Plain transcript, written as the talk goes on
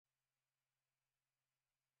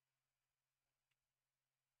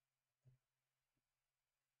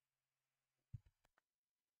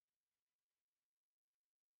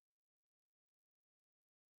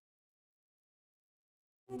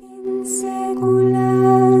In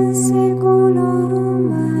saecula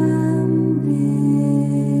saeculorum.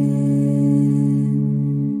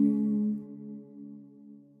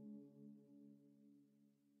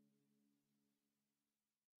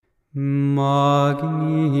 Magnificat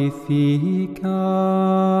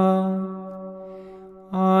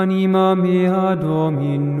anima mea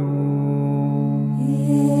Dominum,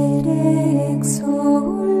 Et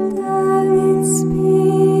exultavit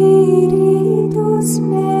spiritus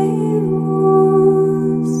meus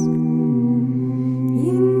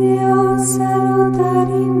in Deo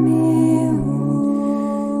salutari meo,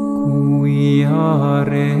 quia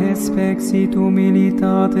respexit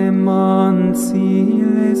humilitatem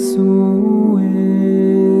mansile sue,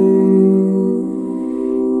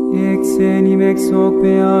 ex enim ex hoc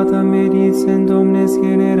beata medicent omnes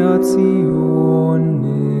generationes.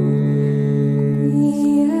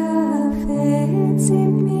 Quia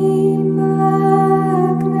fecit mi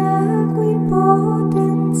magna qui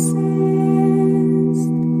potens est,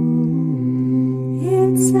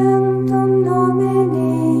 et sanctum nomen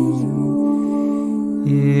eius,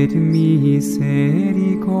 Et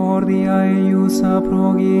misericordia eius a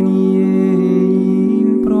progenie in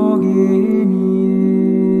progenies,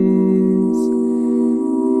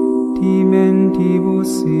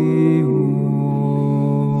 timentibus eum,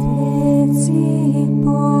 fecit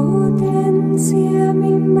potentiam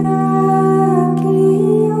in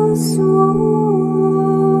brachio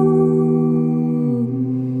suum,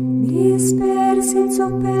 dispersit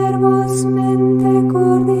superbos mente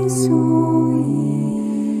cordis sui,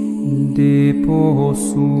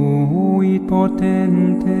 deposuit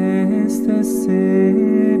potentes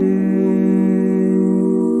tessere,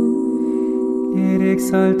 et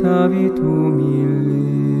exaltavit humile.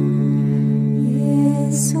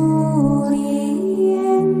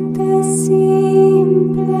 Surientes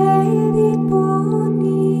simple vit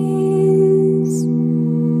bonis,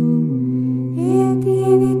 et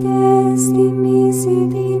divit est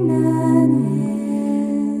dimisit in anes,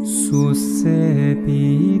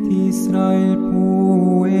 Suscepit Israel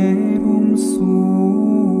puerum suum,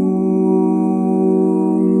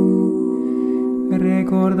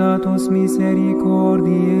 recordatus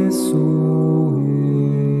misericordiae suae.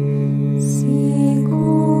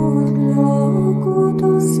 sicut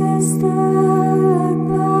locutus est ad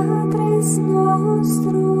patres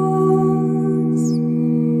nostros,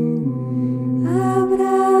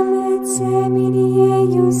 Abraham et semini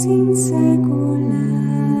eius in saecula.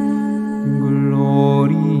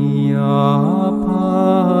 Gloria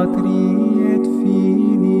Patri et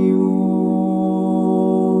Filio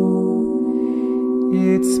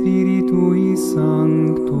et Spiritui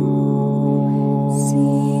Sancto,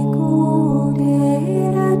 Sicut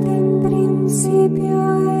erat in principio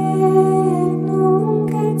et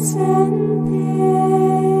nunc et semper,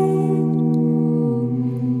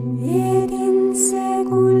 et in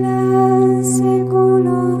saecula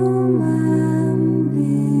saeculorum.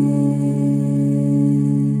 Amen.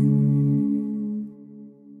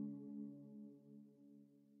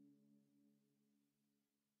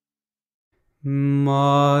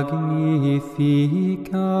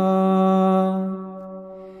 Magnificat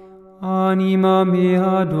anima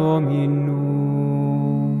mea Dominum,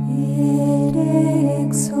 Et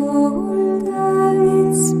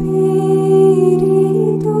exultavit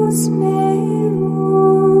spiritus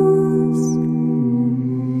meus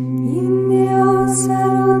in Deo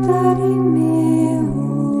salutari meo,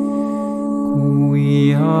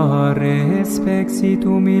 quia respexit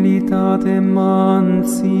humilitatem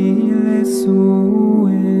mansile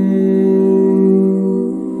sue,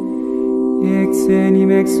 ex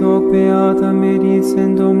enim ex hoc beata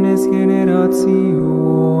medicent omnes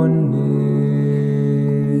generationes.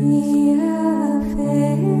 quia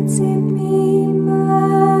fecit mi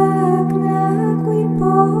magna qui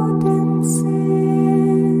potens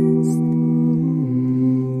est,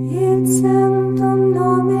 et sanctum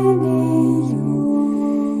nomen eius,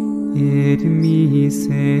 Et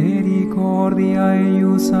misericordia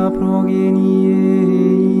eius a progenie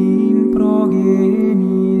in progenies,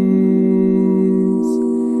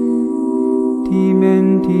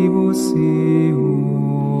 timentibus eum,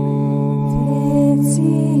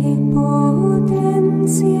 fecit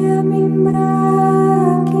potentiam in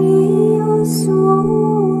brachio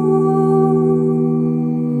suum,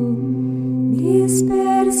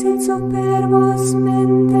 dispersit superbos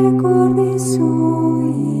mente cordis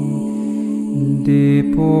sui,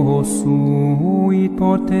 deposuit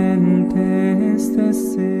potentes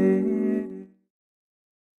tessere.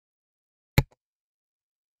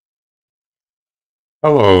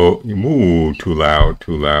 Hello, you move too loud,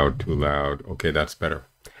 too loud, too loud. Okay, that's better.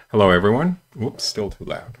 Hello, everyone. Whoops, still too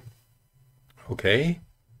loud. Okay.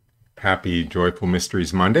 Happy Joyful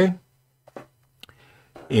Mysteries Monday.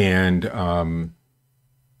 And I'm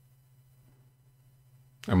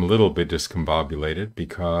a little bit discombobulated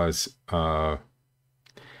because what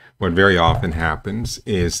very often happens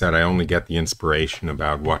is that I only get the inspiration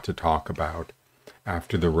about what to talk about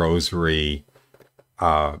after the rosary,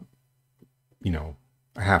 a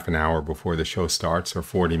half an hour before the show starts or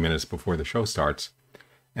 40 minutes before the show starts.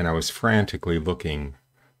 And I was frantically looking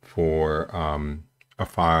for a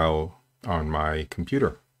file on my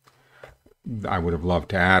computer. I would have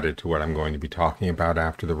loved to add it to what I'm going to be talking about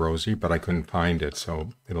after the rosary, but I couldn't find it,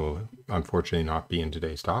 so it'll unfortunately not be in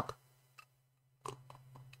today's talk.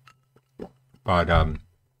 But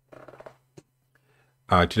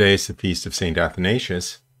today is the feast of St.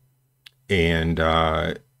 Athanasius, and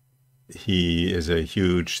he is a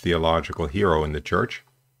huge theological hero in the church,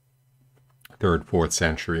 3rd, 4th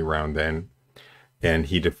century around then, and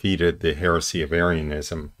he defeated the heresy of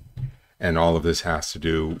Arianism, and all of this has to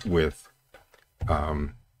do with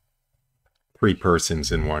 3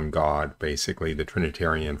 persons in one God, basically the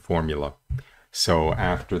Trinitarian formula. So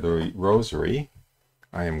after the rosary,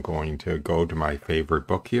 I am going to go to my favorite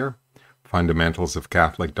book here, Fundamentals of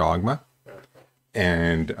Catholic Dogma,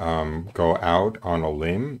 and go out on a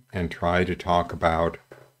limb and try to talk about,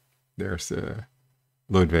 there's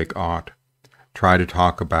Ludwig Ott, try to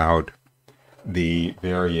talk about the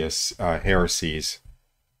various heresies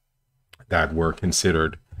that were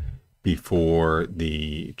considered before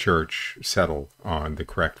the church settled on the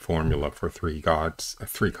correct formula for 3 gods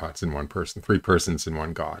in one person, 3 persons in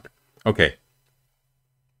one God. Okay.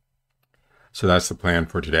 So that's the plan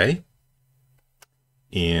for today.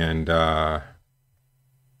 And I'm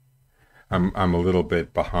a little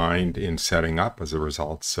bit behind in setting up as a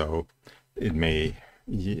result, so there may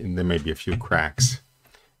be a few cracks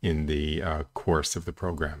in the course of the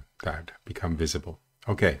program that become visible.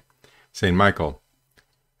 Okay. St. Michael,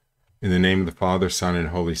 in the name of the Father, Son, and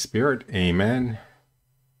Holy Spirit, amen.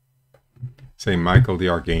 St. Michael the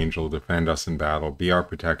Archangel, defend us in battle, be our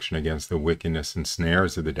protection against the wickedness and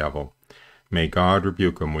snares of the devil. May God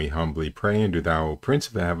rebuke him, we humbly pray, and do thou, O Prince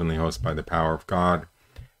of the heavenly host, by the power of God,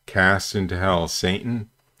 cast into hell Satan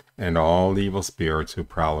and all evil spirits who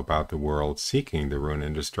prowl about the world, seeking the ruin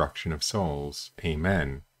and destruction of souls.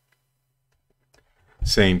 Amen.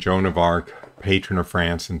 Saint Joan of Arc, patron of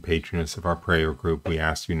France and patroness of our prayer group, we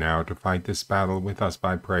ask you now to fight this battle with us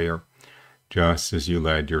by prayer, just as you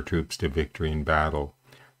led your troops to victory in battle,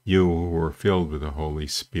 you who were filled with the Holy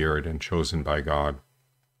Spirit and chosen by God.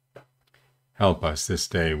 Help us this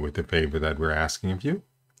day with the favor that we're asking of you,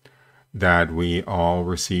 that we all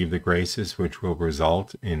receive the graces which will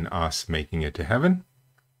result in us making it to heaven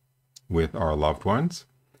with our loved ones,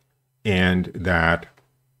 and that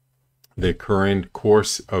the current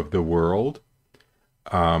course of the world,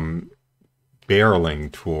 barreling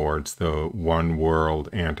towards the one world,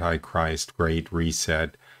 Antichrist, Great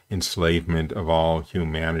Reset, enslavement of all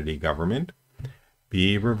humanity government,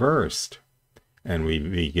 be reversed, and we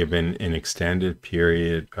be given an extended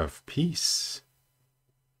period of peace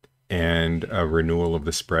and a renewal of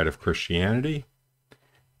the spread of Christianity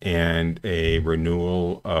and a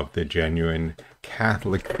renewal of the genuine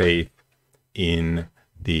Catholic faith in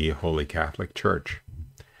the Holy Catholic Church.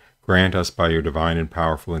 Grant us by your divine and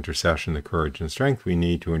powerful intercession the courage and strength we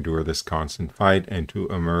need to endure this constant fight and to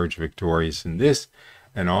emerge victorious in this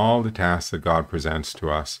and all the tasks that God presents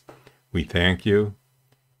to us. We thank you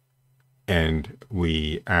and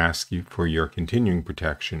we ask you for your continuing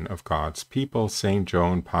protection of God's people. Saint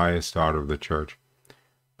Joan, pious daughter of the Church,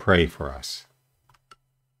 pray for us.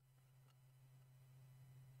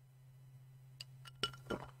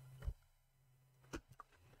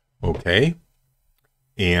 Okay,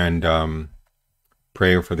 and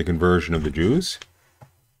prayer for the conversion of the Jews.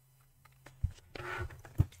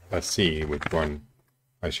 Let's see which one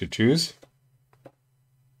I should choose.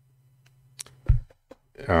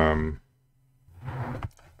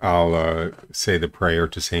 I'll say the prayer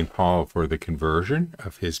to St. Paul for the conversion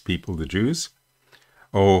of his people, the Jews.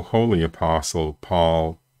 O holy apostle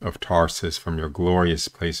Paul of Tarsus, from your glorious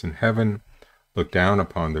place in heaven, look down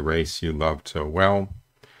upon the race you loved so well.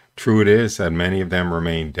 True it is that many of them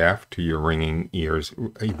remain deaf to your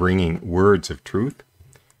ringing words of truth,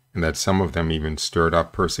 and that some of them even stirred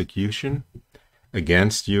up persecution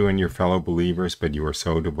against you and your fellow believers, but you are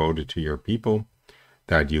so devoted to your people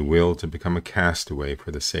that you will to become a castaway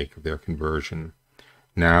for the sake of their conversion.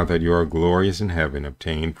 Now that you are glorious in heaven,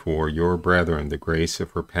 obtain for your brethren the grace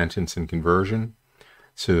of repentance and conversion,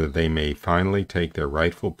 so that they may finally take their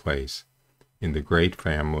rightful place in the great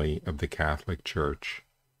family of the Catholic Church.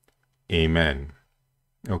 Amen.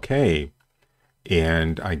 Okay,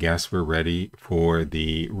 and I guess we're ready for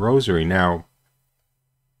the rosary. Now,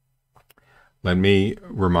 let me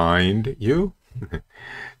remind you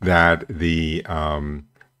that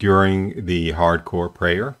during the hardcore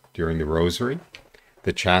prayer, during the rosary,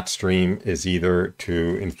 the chat stream is either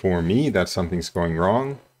to inform me that something's going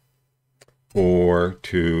wrong or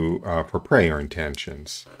for prayer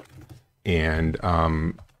intentions. And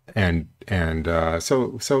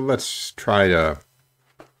so let's try to,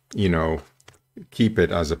 keep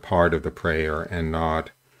it as a part of the prayer and not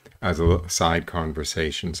as side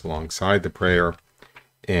conversations alongside the prayer.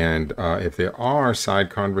 And if there are side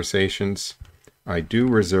conversations, I do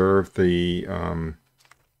reserve the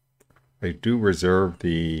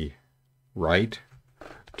right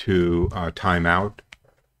to time out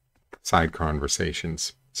side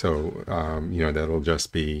conversations. So that'll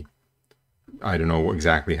just be, I don't know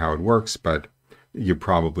exactly how it works, but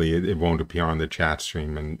it won't appear on the chat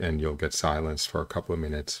stream, and you'll get silence for a couple of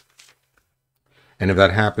minutes. And if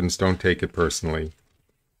that happens, don't take it personally.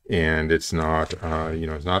 And it's not,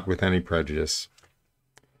 it's not with any prejudice.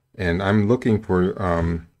 And I'm looking for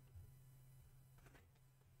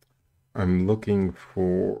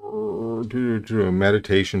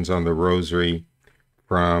meditations on the Rosary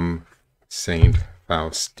from Saint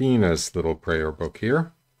Faustina's little prayer book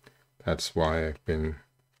here. That's why I've been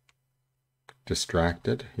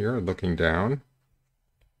distracted here, looking down.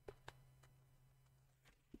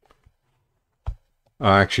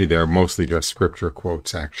 Actually, they're mostly just scripture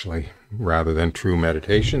quotes, actually, rather than true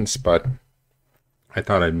meditations, but I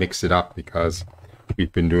thought I'd mix it up because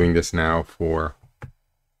we've been doing this now for,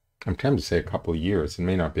 I'm tempted to say a couple of years. It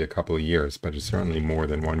may not be a couple of years, but it's certainly more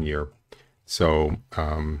than 1 year. So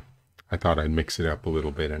I thought I'd mix it up a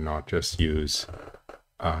little bit and not just use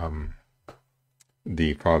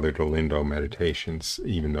the Father Dolindo meditations,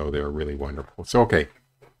 even though they're really wonderful. So, okay.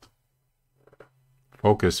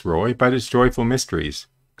 Focus, Roy, but it's Joyful Mysteries.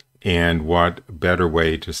 And what better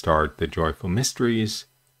way to start the Joyful Mysteries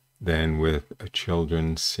than with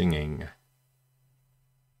children singing?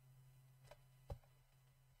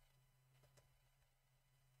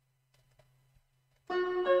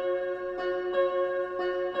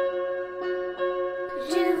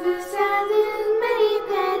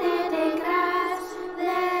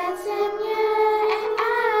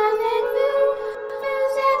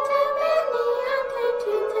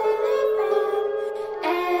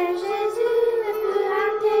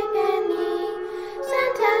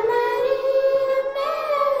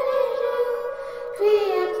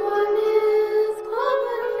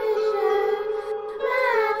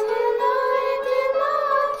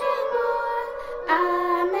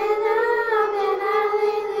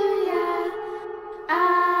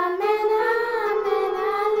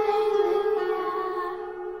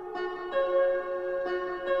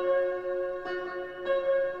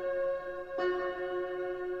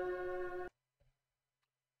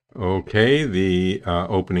 Okay, the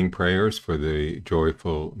opening prayers for the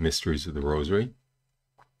Joyful Mysteries of the Rosary.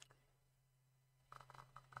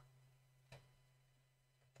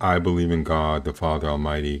 I believe in God, the Father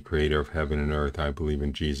Almighty, creator of heaven and earth. I believe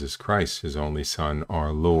in Jesus Christ, his only Son,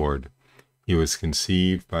 our Lord. He was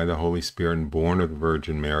conceived by the Holy Spirit and born of the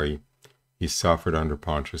Virgin Mary. He suffered under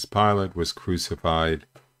Pontius Pilate, was crucified,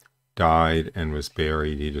 died, and was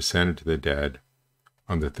buried. He descended to the dead.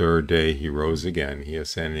 On the third day he rose again. He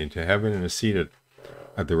ascended into heaven and is seated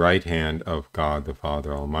at the right hand of God the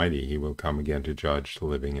Father Almighty. He will come again to judge the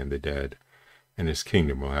living and the dead, and his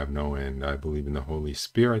kingdom will have no end. I believe in the Holy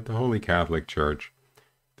Spirit, the Holy Catholic Church,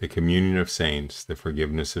 the communion of saints, the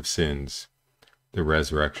forgiveness of sins, the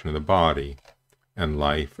resurrection of the body, and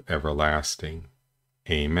life everlasting.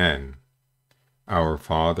 Amen. Our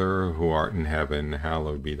Father, who art in heaven,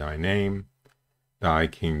 hallowed be thy name. Thy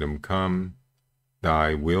kingdom come.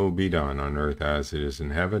 Thy will be done on earth as it is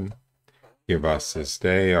in heaven. Give us this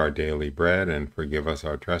day our daily bread, and forgive us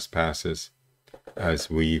our trespasses, as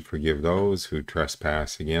we forgive those who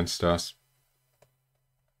trespass against us.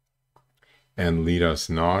 And lead us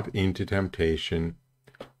not into temptation,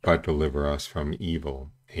 but deliver us from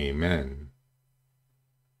evil. Amen.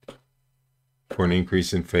 For an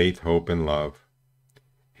increase in faith, hope, and love.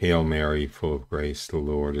 Hail Mary, full of grace, the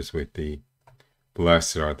Lord is with thee.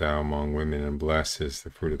 Blessed art thou among women, and blessed is the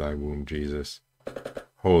fruit of thy womb, Jesus.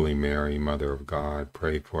 Holy Mary, Mother of God,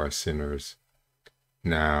 pray for us sinners,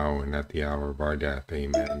 now and at the hour of our death.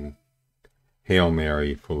 Amen. Hail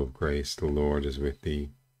Mary, full of grace, the Lord is with thee.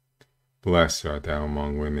 Blessed art thou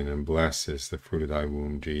among women, and blessed is the fruit of thy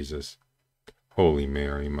womb, Jesus. Holy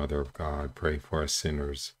Mary, Mother of God, pray for us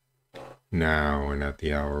sinners, now and at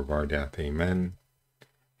the hour of our death. Amen.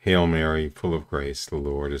 Hail Mary, full of grace, the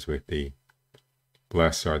Lord is with thee.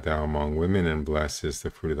 Blessed art thou among women, and blessed is the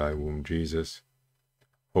fruit of thy womb, Jesus.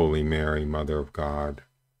 Holy Mary, Mother of God,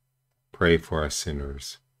 pray for us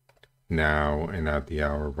sinners, now and at the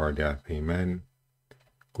hour of our death. Amen.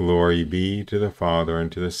 Glory be to the Father,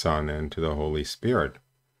 and to the Son, and to the Holy Spirit,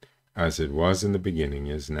 as it was in the beginning,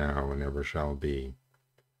 is now, and ever shall be,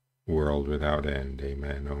 world without end.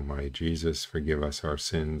 Amen. O my Jesus, forgive us our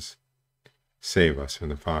sins, save us from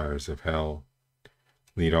the fires of hell,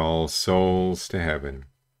 lead all souls to heaven,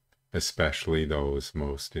 especially those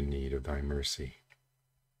most in need of thy mercy.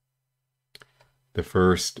 The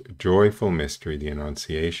first joyful mystery, the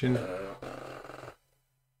Annunciation.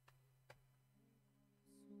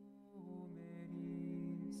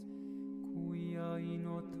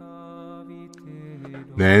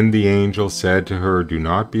 Then the angel said to her, Do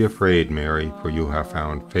not be afraid, Mary, for you have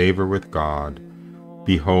found favor with God.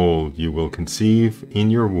 Behold, you will conceive in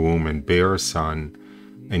your womb and bear a son,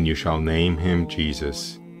 and you shall name him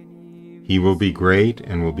Jesus. He will be great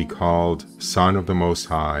and will be called Son of the Most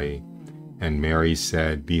High. And Mary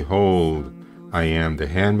said, Behold, I am the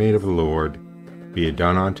handmaid of the Lord. Be it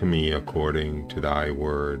done unto me according to thy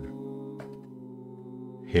word.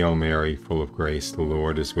 Hail Mary, full of grace, the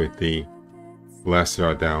Lord is with thee. Blessed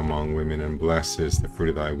art thou among women, and blessed is the fruit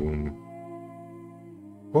of thy womb.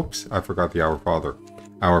 Whoops, I forgot the Our Father.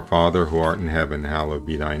 Our Father, who art in heaven, hallowed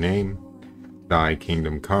be thy name. Thy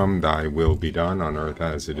kingdom come, thy will be done on earth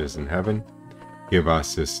as it is in heaven. Give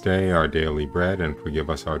us this day our daily bread, and forgive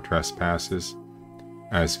us our trespasses,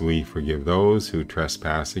 as we forgive those who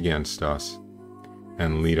trespass against us.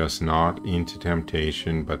 And lead us not into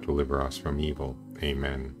temptation, but deliver us from evil.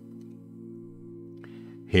 Amen.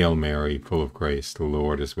 Hail Mary, full of grace, the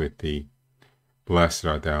Lord is with thee. Blessed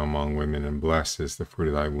art thou among women, and blessed is the fruit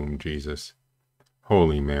of thy womb, Jesus.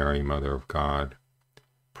 Holy Mary, Mother of God,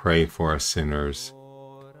 pray for us sinners,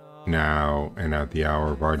 now and at the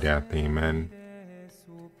hour of our death. Amen.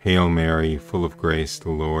 Hail Mary, full of grace, the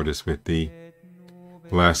Lord is with thee.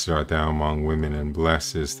 Blessed art thou among women, and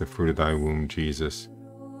blessed is the fruit of thy womb, Jesus.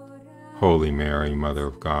 Holy Mary, Mother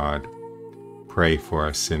of God, pray for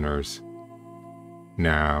us sinners,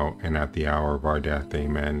 now and at the hour of our death.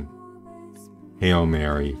 Amen. Hail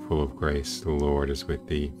Mary, full of grace, the Lord is with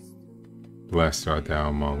thee. Blessed art thou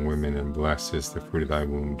among women, and blessed is the fruit of thy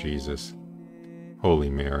womb, Jesus. Holy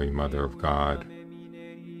Mary, Mother of God,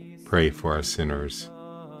 pray for us sinners,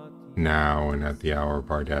 now and at the hour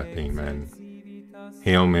of our death. Amen.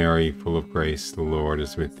 Hail Mary, full of grace, the Lord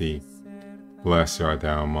is with thee. Blessed art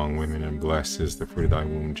thou among women, and blessed is the fruit of thy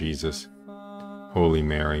womb, Jesus. Holy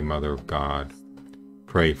Mary, Mother of God,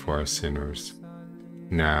 pray for us sinners,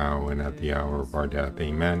 now and at the hour of our death.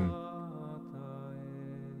 Amen.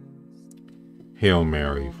 Hail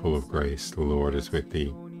Mary, full of grace, the Lord is with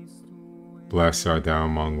thee. Blessed art thou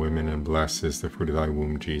among women, and blessed is the fruit of thy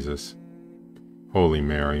womb, Jesus. Holy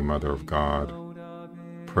Mary, Mother of God,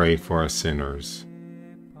 pray for us sinners,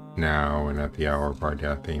 now and at the hour of our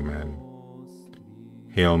death. Amen.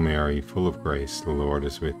 Hail Mary, full of grace, the Lord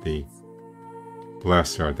is with thee.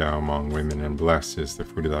 Blessed art thou among women, and blessed is the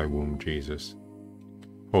fruit of thy womb, Jesus.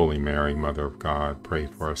 Holy Mary, Mother of God, pray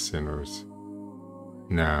for us sinners,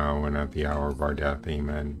 now and at the hour of our death.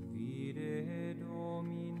 Amen.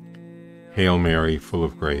 Hail Mary, full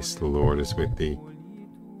of grace, the Lord is with thee.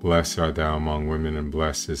 Blessed art thou among women, and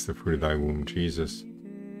blessed is the fruit of thy womb, Jesus.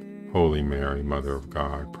 Holy Mary, Mother of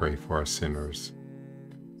God, pray for us sinners,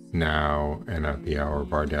 now and at the hour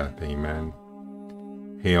of our death. Amen.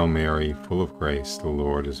 Hail Mary, full of grace, the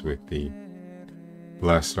Lord is with thee.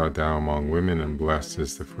 Blessed art thou among women, and blessed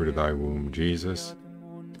is the fruit of thy womb, Jesus.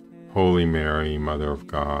 Holy Mary, Mother of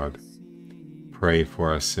God, pray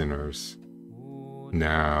for us sinners,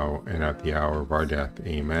 now and at the hour of our death.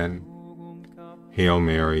 Amen. Hail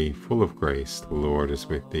Mary, full of grace, the Lord is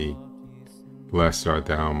with thee. Blessed art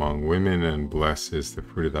thou among women, and blessed is the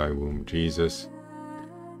fruit of thy womb, Jesus.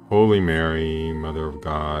 Holy Mary, Mother of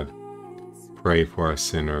God, pray for us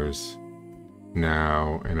sinners,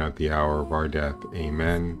 now and at the hour of our death.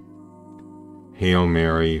 Amen. Hail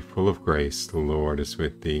Mary, full of grace, the Lord is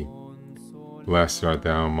with thee. Blessed art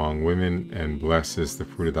thou among women, and blessed is the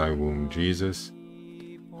fruit of thy womb, Jesus.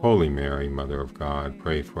 Holy Mary, Mother of God,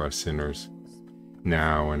 pray for us sinners,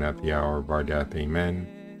 now and at the hour of our death. Amen.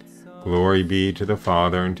 Glory be to the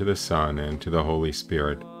Father, and to the Son, and to the Holy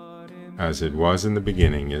Spirit, as it was in the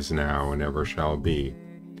beginning, is now, and ever shall be,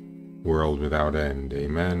 world without end.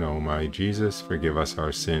 Amen. O my Jesus, forgive us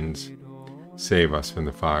our sins, save us from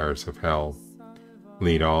the fires of hell,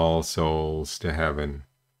 lead all souls to heaven,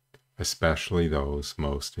 especially those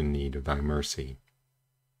most in need of thy mercy.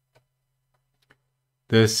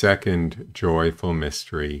 The second joyful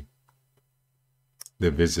mystery,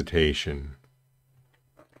 the Visitation.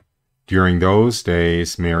 During those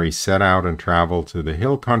days, Mary set out and traveled to the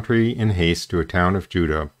hill country in haste to a town of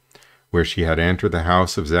Judah, where she had entered the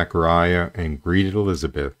house of Zechariah and greeted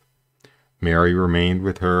Elizabeth. Mary remained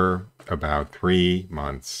with her about 3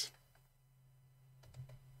 months.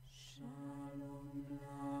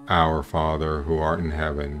 Our Father, who art in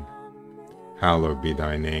heaven, hallowed be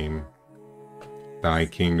thy name. Thy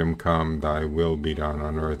kingdom come, thy will be done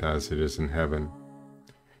on earth as it is in heaven.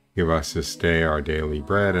 Give us this day our daily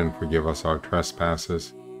bread, and forgive us our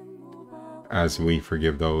trespasses, as we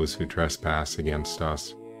forgive those who trespass against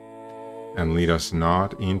us. And lead us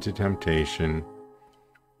not into temptation,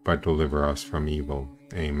 but deliver us from evil.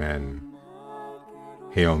 Amen.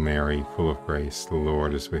 Hail Mary, full of grace, the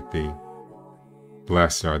Lord is with thee.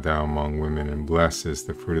 Blessed art thou among women, and blessed is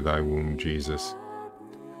the fruit of thy womb, Jesus.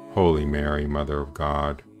 Holy Mary, Mother of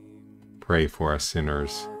God, pray for us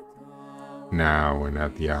sinners, now and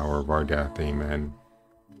at the hour of our death. Amen.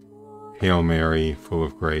 Hail Mary, full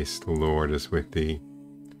of grace, the Lord is with thee.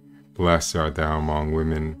 Blessed art thou among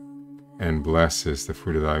women, and blessed is the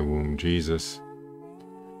fruit of thy womb, Jesus.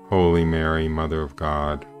 Holy Mary, Mother of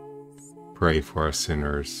God, pray for us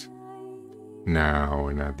sinners, now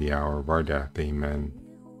and at the hour of our death. Amen.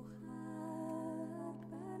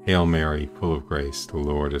 Hail Mary, full of grace, the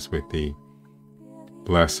Lord is with thee.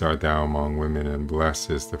 Blessed art thou among women, and blessed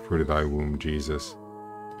is the fruit of thy womb, Jesus.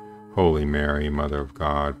 Holy Mary, Mother of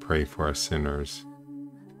God, pray for us sinners,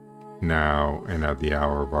 now and at the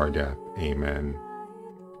hour of our death. Amen.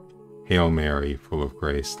 Hail Mary, full of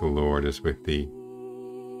grace, the Lord is with thee.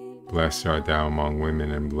 Blessed art thou among women,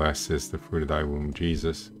 and blessed is the fruit of thy womb,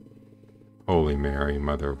 Jesus. Holy Mary,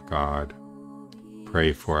 Mother of God,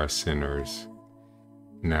 pray for us sinners,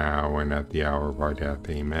 now and at the hour of our death.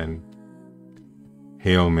 Amen.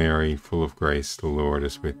 Hail Mary, full of grace, the Lord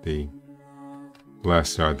is with thee.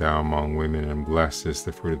 Blessed art thou among women, and blessed is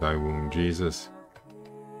the fruit of thy womb, Jesus.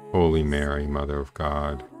 Holy Mary, Mother of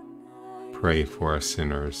God, pray for us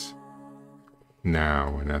sinners,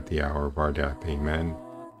 now and at the hour of our death. Amen.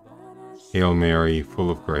 Hail Mary, full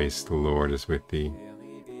of grace, the Lord is with thee.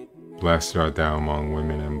 Blessed art thou among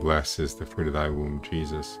women, and blessed is the fruit of thy womb,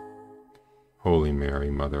 Jesus. Holy Mary,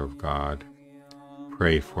 Mother of God,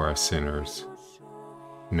 pray for us sinners,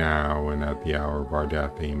 now and at the hour of our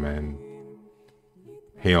death. Amen.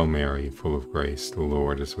 Hail Mary, full of grace, the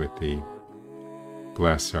Lord is with thee.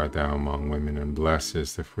 Blessed art thou among women, and blessed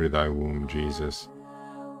is the fruit of thy womb, Jesus.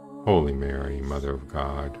 Holy Mary, Mother of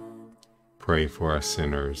God, pray for us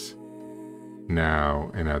sinners,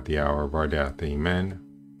 now and at the hour of our death. Amen.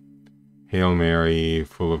 Hail Mary,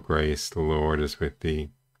 full of grace, the Lord is with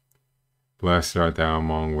thee. Blessed art thou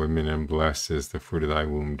among women, and blessed is the fruit of thy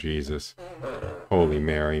womb, Jesus. Holy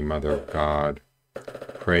Mary, Mother of God,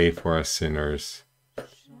 pray for us sinners,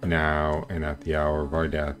 now and at the hour of our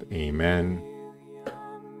death. Amen.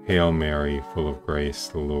 Hail Mary, full of grace,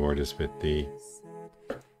 the Lord is with thee.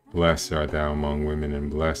 Blessed art thou among women, and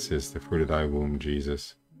blessed is the fruit of thy womb,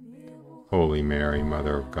 Jesus. Holy Mary,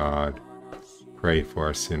 Mother of God, pray for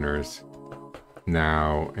us sinners,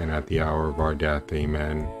 now and at the hour of our death.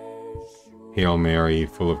 Amen. Hail Mary,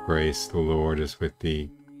 full of grace, the Lord is with thee.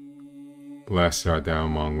 Blessed art thou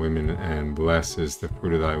among women, and blessed is the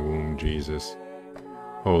fruit of thy womb, Jesus.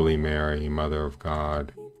 Holy Mary, Mother of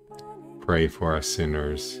God, pray for us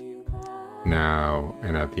sinners, now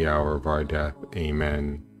and at the hour of our death.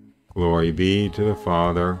 Amen. Glory be to the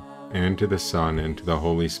Father, and to the Son, and to the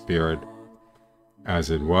Holy Spirit, as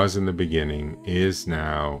it was in the beginning, is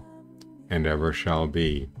now, and ever shall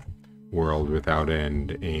be, world without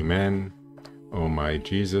end. Amen. O my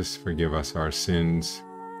Jesus, forgive us our sins,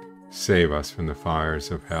 save us from the fires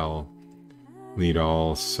of hell, lead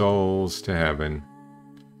all souls to heaven,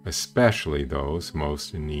 especially those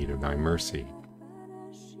most in need of thy mercy.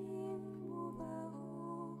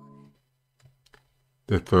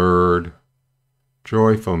 The third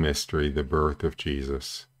joyful mystery, the birth of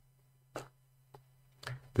Jesus.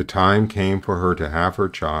 The time came for her to have her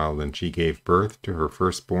child, and she gave birth to her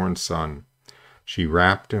firstborn son. She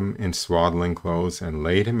wrapped him in swaddling clothes and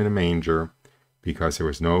laid him in a manger, because there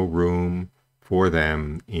was no room for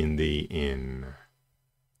them in the inn.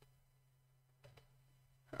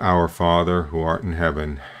 Our Father, who art in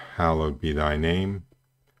heaven, hallowed be thy name.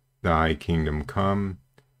 Thy kingdom come,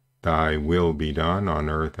 thy will be done on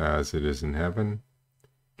earth as it is in heaven.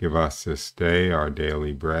 Give us this day our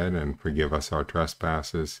daily bread, and forgive us our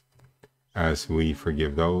trespasses, as we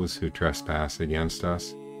forgive those who trespass against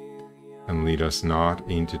us. And lead us not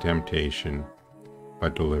into temptation,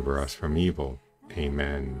 but deliver us from evil.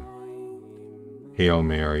 Amen. Hail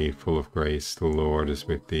Mary, full of grace, the Lord is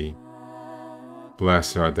with thee.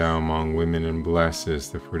 Blessed art thou among women, and blessed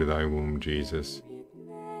is the fruit of thy womb, Jesus.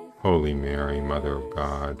 Holy Mary, Mother of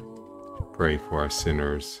God, pray for us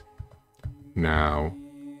sinners, now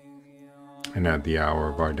and at the hour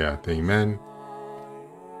of our death. Amen.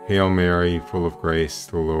 Hail Mary, full of grace,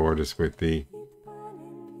 the Lord is with thee.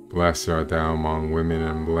 Blessed art thou among women,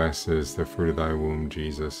 and blessed is the fruit of thy womb,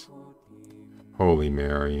 Jesus. Holy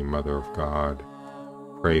Mary, Mother of God,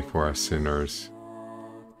 pray for us sinners,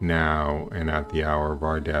 now and at the hour of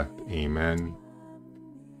our death. Amen.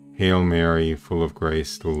 Hail Mary, full of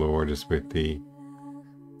grace, the Lord is with thee.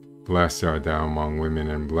 Blessed art thou among women,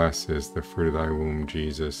 and blessed is the fruit of thy womb,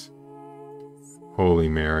 Jesus. Holy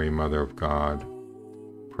Mary, Mother of God,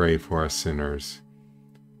 pray for us sinners,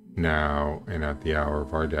 now and at the hour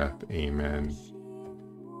of our death. Amen.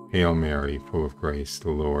 Hail Mary, full of grace,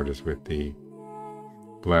 the Lord is with thee.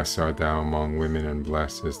 Blessed art thou among women, and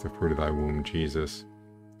blessed is the fruit of thy womb, Jesus.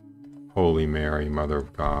 Holy Mary, Mother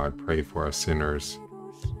of God, pray for us sinners,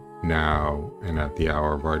 now and at the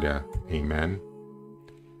hour of our death. Amen.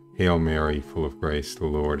 Hail Mary, full of grace, the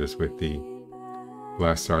Lord is with thee.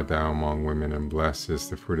 Blessed art thou among women, and blessed is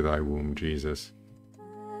the fruit of thy womb, Jesus.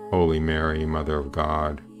 Holy Mary, Mother of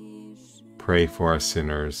God, pray for us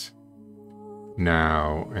sinners,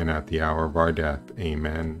 now and at the hour of our death.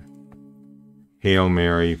 Amen. Hail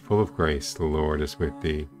Mary, full of grace, the Lord is with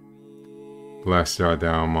thee. Blessed art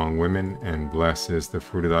thou among women, and blessed is the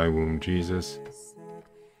fruit of thy womb, Jesus.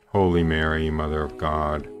 Holy Mary, Mother of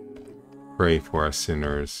God, pray for us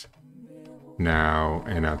sinners, now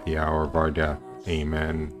and at the hour of our death.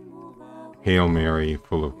 Amen. Hail Mary,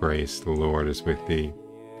 full of grace, the Lord is with thee.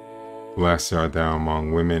 Blessed art thou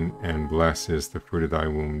among women, and blessed is the fruit of thy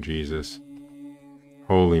womb, Jesus.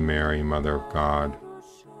 Holy Mary, Mother of God,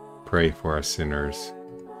 pray for us sinners,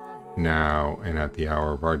 now and at the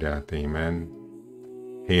hour of our death. Amen.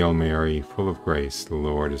 Hail Mary, full of grace, the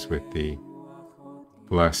Lord is with thee.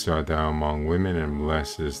 Blessed art thou among women, and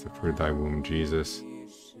blessed is the fruit of thy womb, Jesus.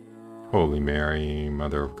 Holy Mary,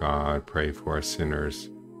 Mother of God, pray for us sinners,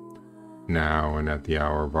 now and at the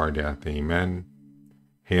hour of our death. Amen.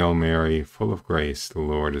 Hail Mary, full of grace, the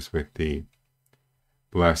Lord is with thee.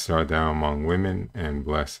 Blessed art thou among women, and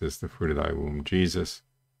blessed is the fruit of thy womb, Jesus.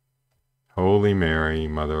 Holy Mary,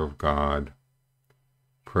 Mother of God,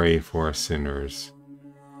 pray for us sinners,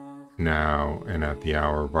 now and at the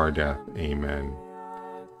hour of our death. Amen.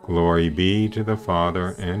 Glory be to the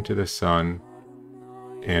Father, and to the Son,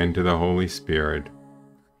 and to the Holy Spirit,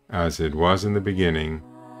 as it was in the beginning,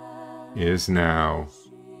 is now,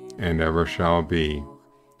 and ever shall be,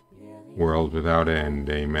 world without end.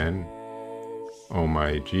 Amen. O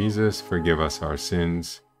my Jesus, forgive us our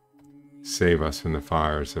sins, save us from the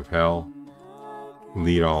fires of hell,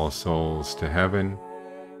 lead all souls to heaven,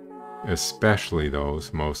 especially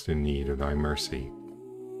those most in need of thy mercy.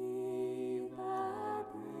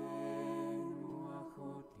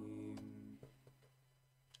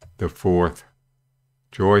 The fourth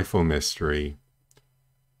joyful mystery,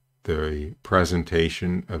 the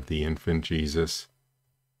presentation of the infant Jesus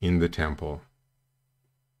in the temple.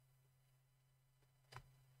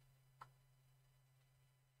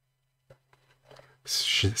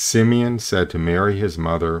 Simeon said to Mary his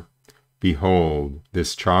mother, Behold,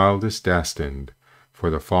 this child is destined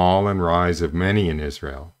for the fall and rise of many in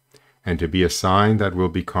Israel, and to be a sign that will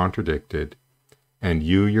be contradicted, and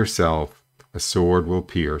you yourself a sword will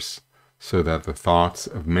pierce, so that the thoughts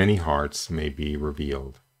of many hearts may be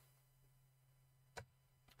revealed.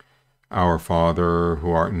 Our Father,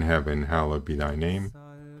 who art in heaven, hallowed be thy name.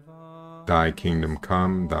 Thy kingdom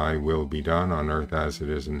come, thy will be done on earth as it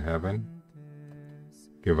is in heaven.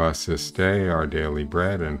 Give us this day our daily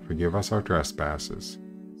bread, and forgive us our trespasses,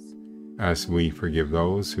 as we forgive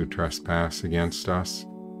those who trespass against us.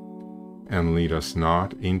 And lead us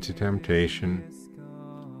not into temptation,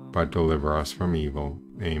 but deliver us from evil.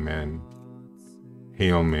 Amen.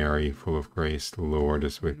 Hail Mary, full of grace, the Lord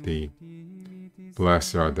is with thee.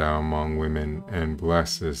 Blessed art thou among women, and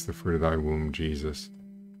blessed is the fruit of thy womb, Jesus.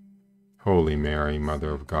 Holy Mary,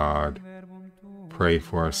 Mother of God, pray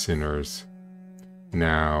for us sinners,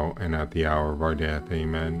 now and at the hour of our death.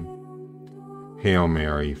 Amen. Hail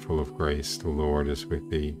Mary, full of grace, the Lord is with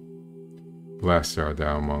thee. Blessed art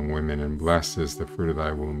thou among women, and blessed is the fruit of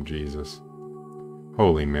thy womb, Jesus.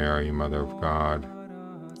 Holy Mary, Mother of God,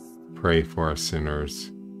 pray for us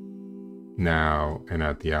sinners, now and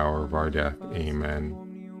at the hour of our death.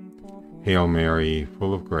 Amen. Hail Mary,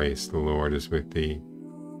 full of grace, the Lord is with thee.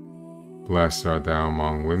 Blessed art thou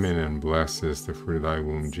among women, and blessed is the fruit of thy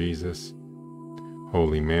womb, Jesus.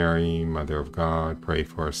 Holy Mary, Mother of God, pray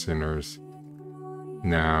for us sinners,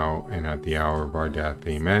 now and at the hour of our death.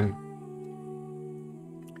 Amen.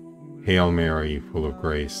 Hail Mary, full of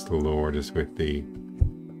grace, the Lord is with thee.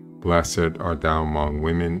 Blessed art thou among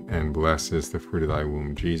women, and blessed is the fruit of thy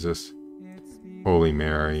womb, Jesus. Holy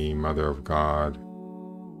Mary, Mother of God,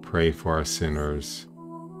 pray for us sinners,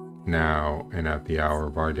 now and at the hour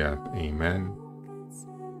of our death. Amen.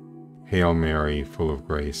 Hail Mary, full of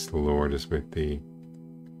grace, the Lord is with thee.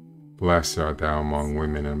 Blessed art thou among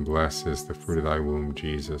women, and blessed is the fruit of thy womb,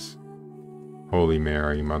 Jesus. Holy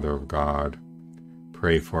Mary, Mother of God,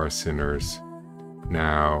 pray for us sinners,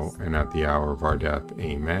 now and at the hour of our death.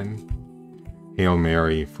 Amen. Hail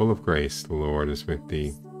Mary, full of grace, the Lord is with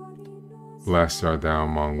thee. Blessed art thou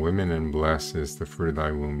among women, and blessed is the fruit of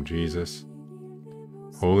thy womb, Jesus.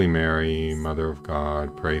 Holy Mary, Mother of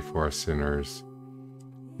God, pray for us sinners,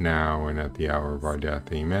 now and at the hour of our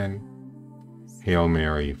death. Amen. Hail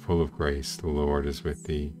Mary, full of grace, the Lord is with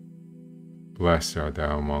thee. Blessed art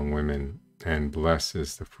thou among women, and blessed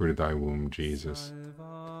is the fruit of thy womb, Jesus.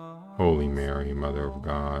 Holy Mary, Mother of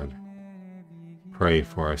God, pray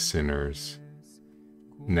for us sinners,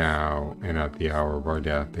 now and at the hour of our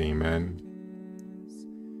death. Amen.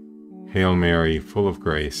 Hail Mary, full of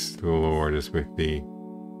grace, the Lord is with thee.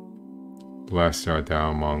 Blessed art thou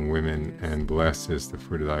among women, and blessed is the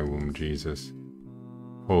fruit of thy womb, Jesus.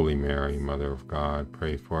 Holy Mary, Mother of God,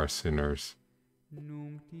 pray for us sinners,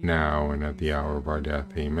 now and at the hour of our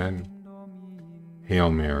death. Amen. Hail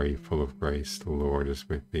Mary, full of grace, the Lord is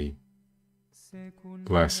with thee.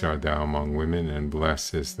 Blessed art thou among women, and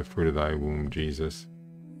blessed is the fruit of thy womb, Jesus.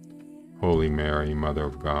 Holy Mary, Mother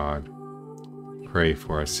of God, pray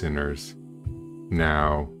for us sinners,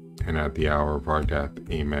 now and at the hour of our death.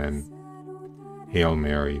 Amen. Hail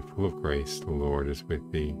Mary, full of grace, the Lord is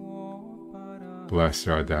with thee. Blessed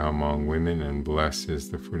art thou among women, and blessed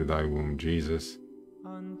is the fruit of thy womb, Jesus.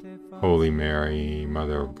 Holy Mary,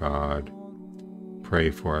 Mother of God,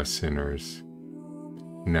 pray for us sinners,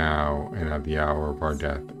 now and at the hour of our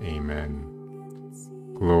death. Amen.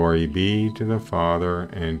 Glory be to the Father,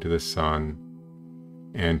 and to the Son,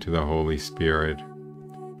 and to the Holy Spirit,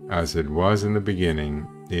 as it was in the beginning,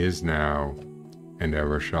 is now, and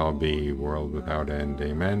ever shall be, world without end.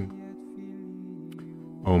 Amen.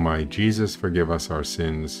 O my Jesus, forgive us our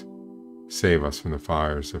sins, save us from the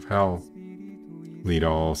fires of hell, lead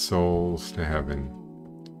all souls to heaven,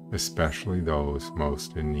 especially those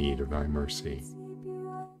most in need of thy mercy.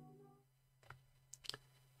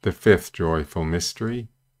 The fifth joyful mystery,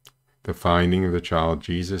 the finding of the child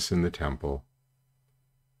Jesus in the temple.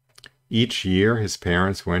 Each year his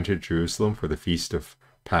parents went to Jerusalem for the feast of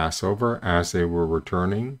Passover. As they were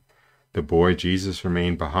returning, the boy Jesus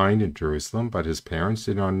remained behind in Jerusalem, but his parents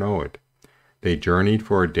did not know it. They journeyed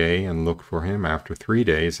for a day and looked for him. After 3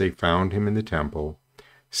 days they found him in the temple,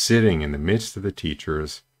 sitting in the midst of the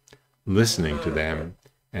teachers, listening to them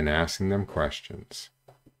and asking them questions.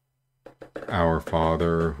 Our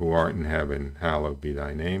Father, who art in heaven, hallowed be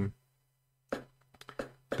thy name.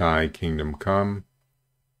 Thy kingdom come,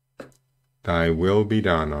 thy will be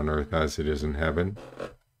done on earth as it is in heaven.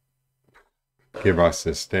 Give us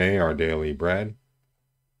this day our daily bread,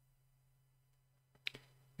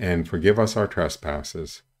 and forgive us our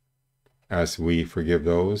trespasses, as we forgive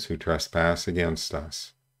those who trespass against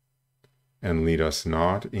us. And lead us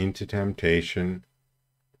not into temptation,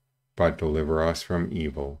 but deliver us from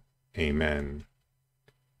evil. Amen.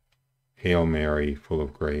 Hail Mary, full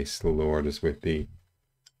of grace, the Lord is with thee.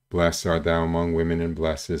 Blessed art thou among women, and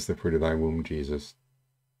blessed is the fruit of thy womb, Jesus.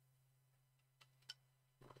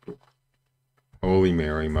 Holy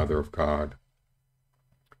Mary, Mother of God,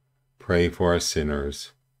 pray for us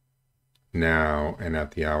sinners, now and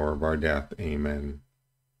at the hour of our death. Amen.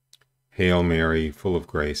 Hail Mary, full of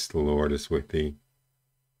grace, the Lord is with thee.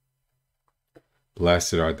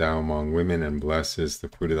 Blessed art thou among women, and blessed is the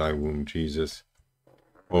fruit of thy womb, Jesus.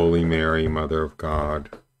 Holy Mary, Mother of God,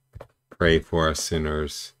 pray for us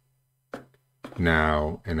sinners,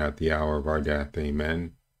 now and at the hour of our death.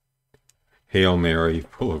 Amen. Hail Mary,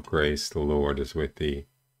 full of grace, the Lord is with thee.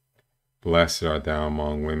 Blessed art thou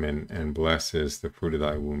among women, and blessed is the fruit of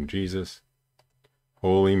thy womb, Jesus.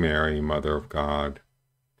 Holy Mary, Mother of God,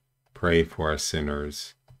 pray for us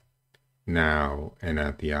sinners, now and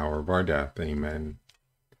at the hour of our death. Amen.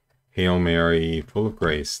 Hail Mary, full of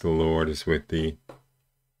grace, the Lord is with thee.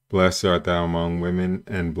 Blessed art thou among women,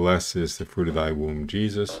 and blessed is the fruit of thy womb,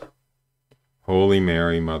 Jesus. Holy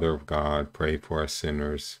Mary, Mother of God, pray for us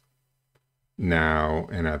sinners, now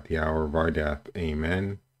and at the hour of our death.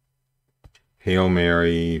 Amen. Hail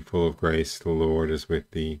Mary, full of grace, the Lord is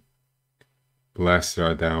with thee. Blessed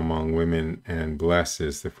art thou among women, and blessed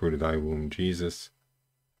is the fruit of thy womb, Jesus.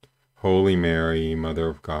 Holy Mary, Mother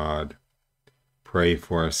of God, pray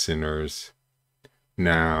for us sinners,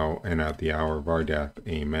 now and at the hour of our death.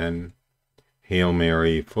 Amen. Hail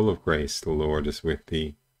Mary, full of grace, the Lord is with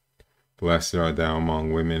thee. Blessed art thou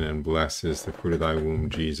among women, and blessed is the fruit of thy womb,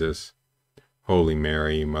 Jesus. Holy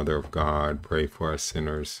Mary, Mother of God, pray for us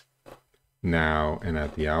sinners, now and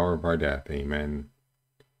at the hour of our death. Amen.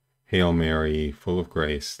 Hail Mary, full of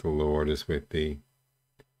grace, the Lord is with thee.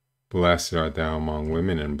 Blessed art thou among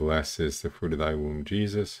women, and blessed is the fruit of thy womb,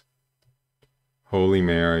 Jesus. Holy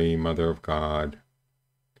Mary, Mother of God,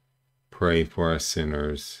 pray for us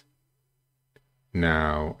sinners,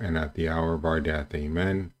 now and at the hour of our death.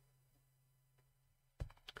 Amen.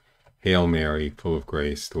 Hail Mary, full of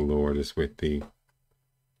grace, the Lord is with thee.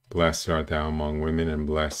 Blessed art thou among women, and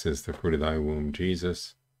blessed is the fruit of thy womb,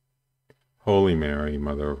 Jesus. Holy Mary,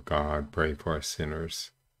 Mother of God, pray for us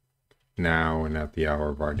sinners, now and at the hour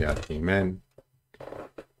of our death. Amen.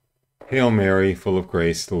 Hail Mary, full of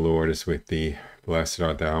grace, the Lord is with thee. Blessed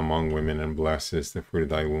art thou among women, and blessed is the fruit of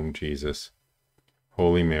thy womb, Jesus.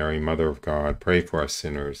 Holy Mary, Mother of God, pray for us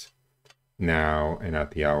sinners, now and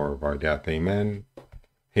at the hour of our death. Amen.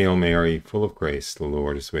 Hail Mary, full of grace, the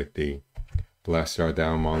Lord is with thee. Blessed art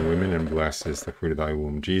thou among women, and blessed is the fruit of thy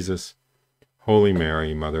womb, Jesus. Holy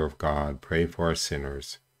Mary, Mother of God, pray for us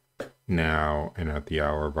sinners, now and at the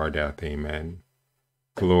hour of our death. Amen.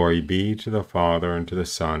 Glory be to the Father, and to the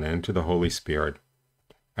Son, and to the Holy Spirit,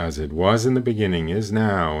 as it was in the beginning, is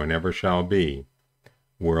now, and ever shall be,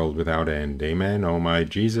 world without end. Amen. O my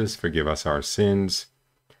Jesus, forgive us our sins,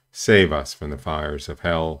 save us from the fires of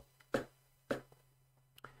hell,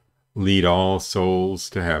 lead all souls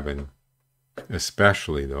to heaven,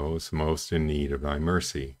 especially those most in need of thy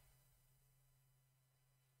mercy.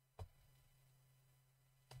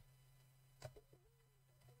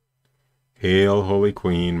 Hail, Holy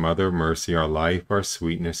Queen, Mother of Mercy, our life, our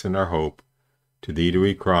sweetness, and our hope. To thee do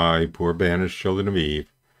we cry, poor banished children of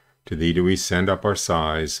Eve. To thee do we send up our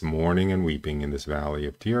sighs, mourning and weeping in this valley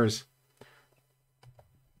of tears.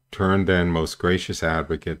 Turn then, most gracious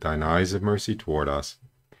Advocate, thine eyes of mercy toward us,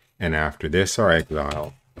 and after this our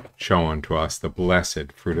exile, show unto us the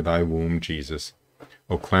blessed fruit of thy womb, Jesus.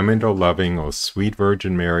 O clement, O loving, O sweet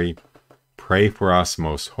Virgin Mary, pray for us,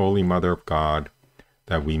 most holy Mother of God,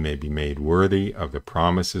 that we may be made worthy of the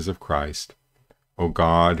promises of Christ. O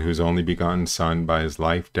God, whose only begotten Son, by his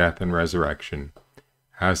life, death, and resurrection,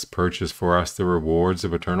 has purchased for us the rewards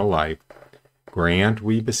of eternal life, grant,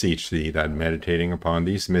 we beseech thee, that meditating upon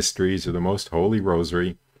these mysteries of the most holy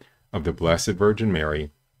rosary of the Blessed Virgin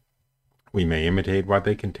Mary, we may imitate what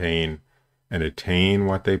they contain and attain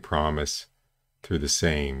what they promise, through the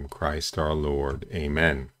same Christ our Lord.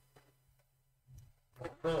 Amen.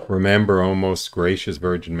 Remember, O most gracious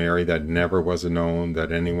Virgin Mary, that never was it known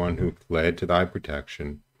that anyone who fled to thy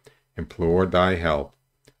protection, implored thy help,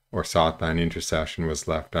 or sought thine intercession was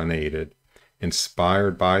left unaided.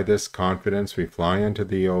 Inspired by this confidence, we fly unto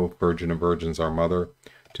thee, O Virgin of Virgins, our Mother.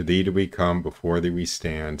 To thee do we come, before thee we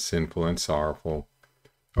stand, sinful and sorrowful.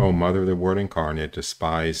 O Mother of the Word incarnate,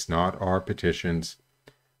 despise not our petitions,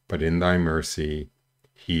 but in thy mercy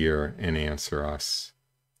hear and answer us.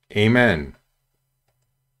 Amen.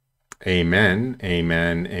 Amen,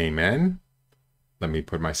 amen, amen. Let me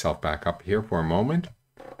put myself back up here for a moment.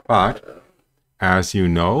 But, as you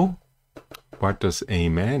know, what does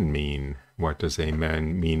amen mean? What does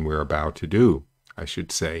amen mean we're about to do, I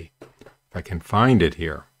should say? If I can find it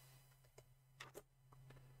here.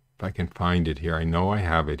 If I can find it here. I know I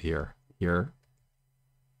have it here. Here.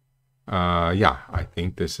 Yeah, I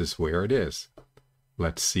think this is where it is.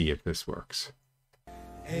 Let's see if this works.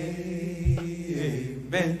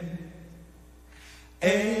 Amen.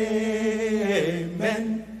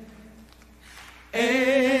 Amen.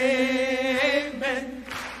 Amen.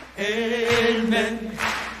 Amen.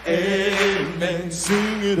 Amen.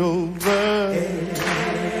 Sing it over. Amen.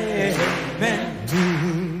 Amen.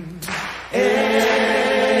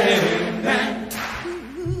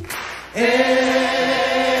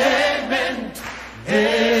 Amen.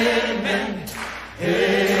 Amen.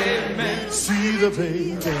 Amen. See the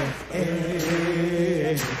baby.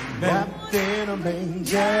 Wrapped in a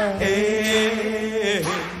manger. Amen.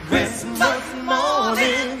 Christmas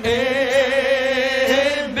morning.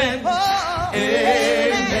 Amen. Oh,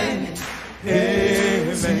 amen.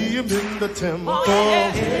 Amen. See him in the temple. Oh,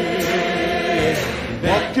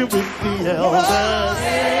 walking with the elders.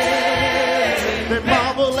 They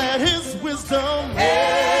marvel at his wisdom. Amen.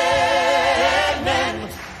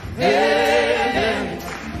 Amen.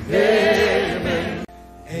 Amen.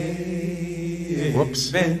 Amen.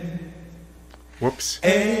 Whoops. Whoops.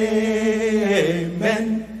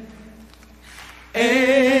 Amen.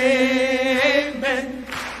 Amen.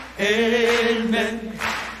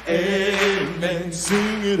 Amen.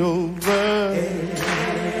 Sing it over. Amen.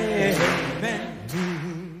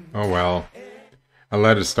 Oh well, I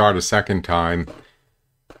let it start a second time.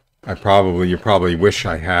 You probably wish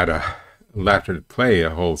I had let it play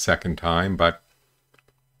a whole second time, but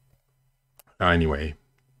anyway,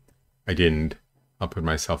 I didn't. I'll put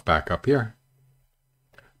myself back up here.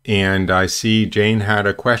 And I see Jane had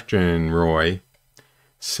a question, Roy.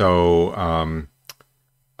 So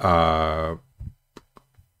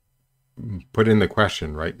put in the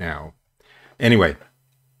question right now. Anyway,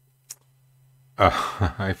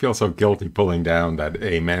 I feel so guilty pulling down that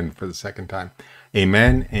amen for the second time.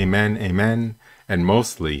 Amen, amen, amen. And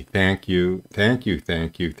mostly, thank you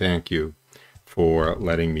for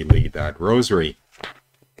letting me lead that rosary.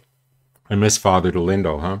 I miss Father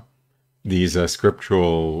Dolindo, huh? These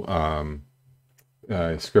scriptural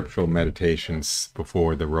meditations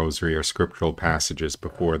before the rosary, or scriptural passages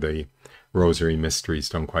before the rosary mysteries,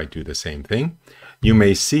 don't quite do the same thing. You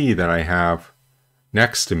may see that I have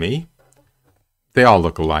next to me, they all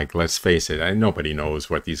look alike, let's face it. Nobody knows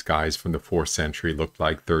what these guys from the 4th century looked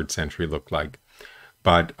like, 3rd century looked like.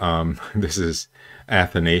 But this is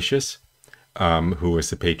Athanasius, who was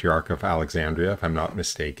the Patriarch of Alexandria, if I'm not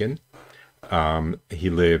mistaken. He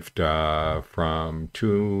lived from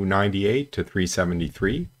 298 to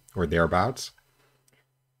 373, or thereabouts.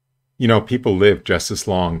 You know, people lived just as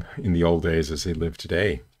long in the old days as they live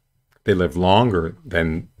today. They lived longer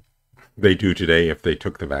than they do today if they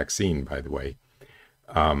took the vaccine, by the way.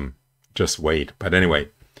 Just wait. But anyway,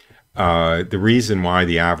 the reason why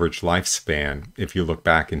the average lifespan, if you look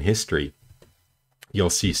back in history, you'll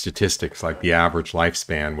see statistics like the average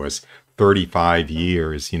lifespan was 35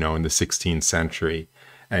 years, in the 16th century,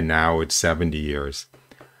 and now it's 70 years.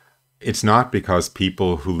 It's not because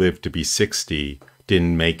people who lived to be 60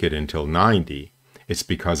 didn't make it until 90. It's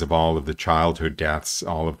because of all of the childhood deaths,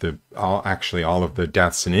 all of the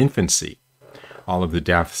deaths in infancy, all of the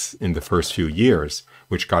deaths in the first few years,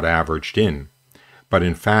 which got averaged in. But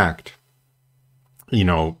in fact,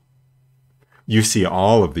 you see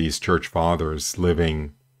all of these church fathers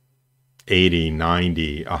living 80,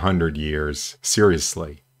 90, 100 years,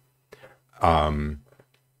 seriously.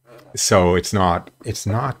 So it's not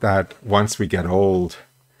that once we get old,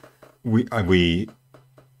 we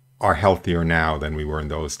are healthier now than we were in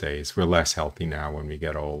those days. We're less healthy now when we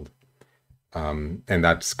get old. And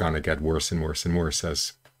that's going to get worse and worse and worse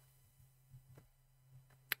as,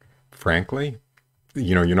 frankly,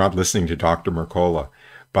 you're not listening to Dr. Mercola,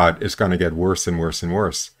 but it's going to get worse and worse and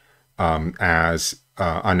worse as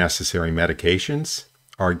unnecessary medications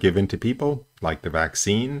are given to people, like the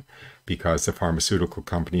vaccine, because the pharmaceutical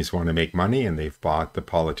companies want to make money and they've bought the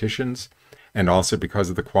politicians, and also because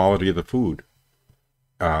of the quality of the food.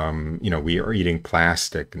 We are eating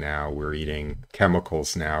plastic now, we're eating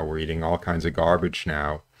chemicals now, we're eating all kinds of garbage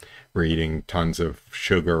now, we're eating tons of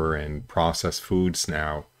sugar and processed foods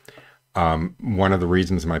now. One of the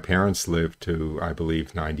reasons my parents lived to, I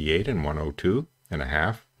believe, 98 and 102 and a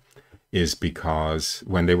half is because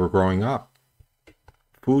when they were growing up,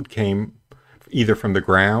 food came either from the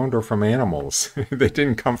ground or from animals. They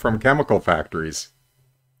didn't come from chemical factories.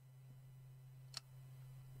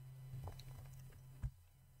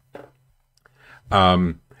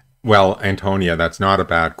 Well, Antonia, that's not a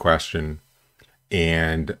bad question.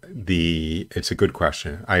 And it's a good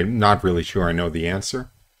question. I'm not really sure I know the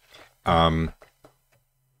answer. So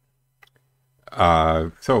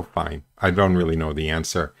fine. I don't really know the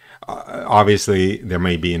answer. Obviously, there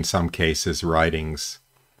may be in some cases writings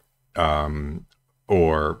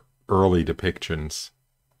or early depictions,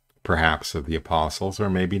 perhaps, of the apostles, or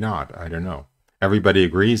maybe not. I don't know. Everybody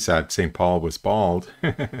agrees that St. Paul was bald.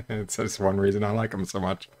 That's one reason I like him so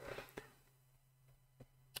much.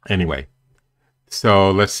 Anyway, so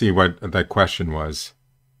let's see what that question was.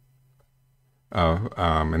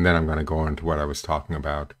 And then I'm going to go into what I was talking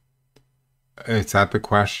about. Is that the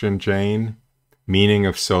question, Jane? Meaning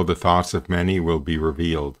of so the thoughts of many will be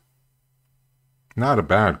revealed. Not a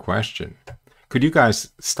bad question. Could you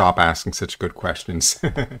guys stop asking such good questions?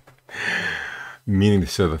 Meaning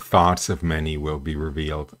so the thoughts of many will be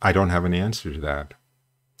revealed. I don't have an answer to that.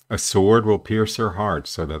 A sword will pierce her heart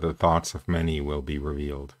so that the thoughts of many will be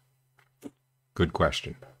revealed. Good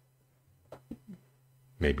question.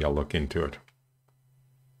 Maybe I'll look into it.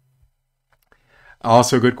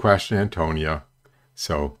 Also good question, Antonia.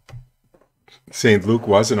 So, St. Luke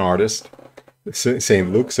was an artist.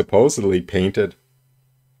 St. Luke supposedly painted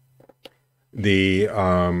the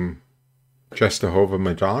Jehovah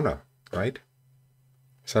Madonna, right?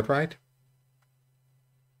 Is that right?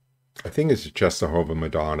 I think it's Jehovah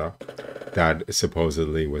Madonna that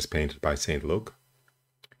supposedly was painted by St. Luke.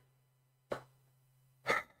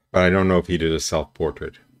 but I don't know if he did a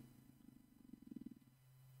self-portrait.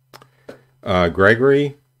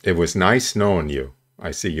 Gregory, it was nice knowing you.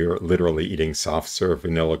 I see you're literally eating soft serve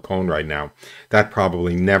vanilla cone right now. That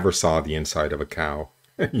probably never saw the inside of a cow.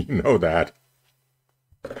 You know that.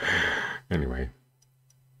 Anyway.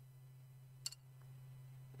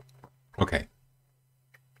 Okay.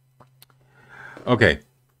 Okay.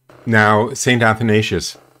 Now, St.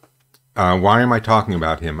 Athanasius. Why am I talking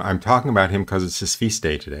about him? I'm talking about him because it's his feast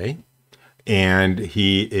day today. And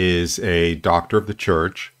he is a doctor of the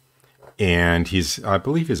church. And I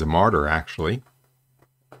believe he's a martyr, actually.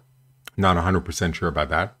 Not 100% sure about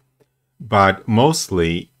that. But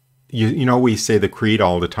mostly, you know, we say the creed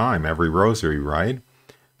all the time, every rosary, right?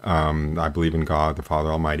 I believe in God, the Father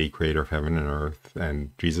Almighty, creator of heaven and earth,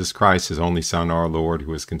 and Jesus Christ, his only Son, our Lord,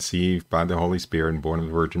 who was conceived by the Holy Spirit and born of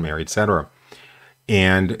the Virgin Mary, etc.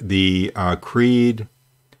 And the creed,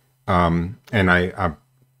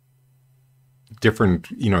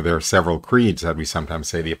 different, you know, there are several creeds that we sometimes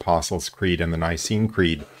say, the Apostles' Creed and the Nicene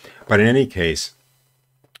Creed. But in any case,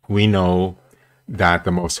 we know that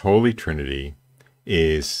the most holy Trinity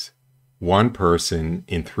is one person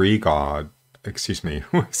in three God. Excuse me,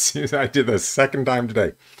 I did the second time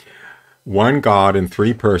today. One God in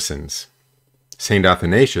three persons. St.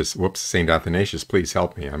 Athanasius, St. Athanasius, please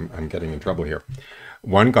help me. I'm getting in trouble here.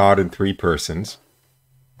 One God in three persons,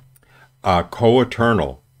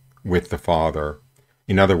 co-eternal with the Father.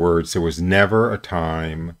 In other words, there was never a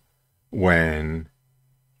time when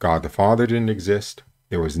God the Father didn't exist.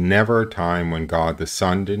 There was never a time when God the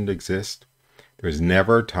Son didn't exist. There was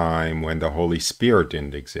never a time when the Holy Spirit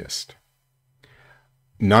didn't exist.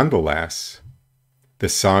 Nonetheless, the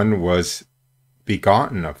Son was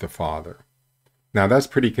begotten of the Father. Now that's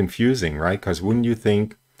pretty confusing, right? Because wouldn't you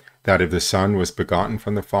think that if the Son was begotten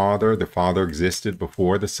from the Father existed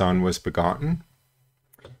before the Son was begotten?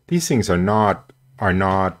 These things are not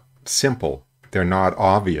simple. They're not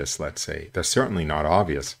obvious, let's say. They're certainly not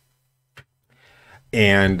obvious.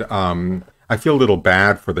 And I feel a little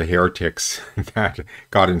bad for the heretics that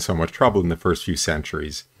got in so much trouble in the first few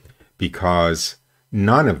centuries, because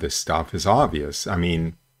none of this stuff is obvious. I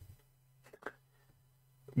mean,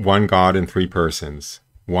 one God in three persons,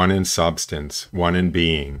 one in substance, one in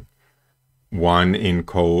being, one in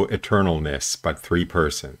co-eternalness, but three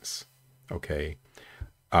persons. Okay.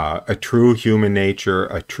 A true human nature,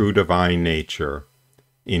 a true divine nature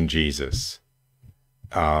in Jesus.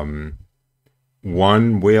 One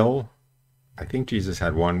will. I think Jesus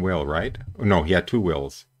had one will, right? No, he had two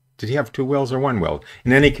wills. Did he have two wills or one will?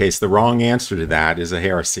 In any case, the wrong answer to that is a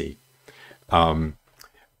heresy.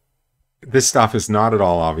 This stuff is not at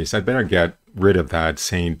all obvious. I'd better get rid of that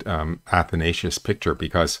St. Athanasius picture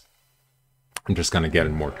because I'm just going to get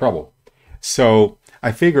in more trouble. So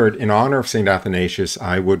I figured in honor of St. Athanasius,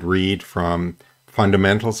 I would read from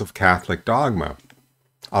Fundamentals of Catholic Dogma.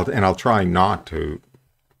 I'll try not to,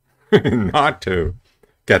 not to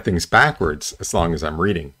get things backwards as long as I'm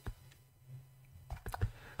reading.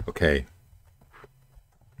 Okay.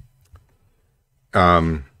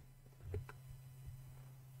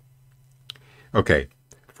 Okay.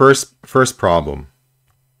 First problem.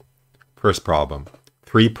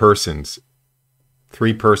 Three persons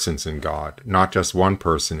in God, not just one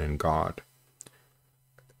person in God.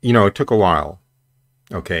 You know, it took a while.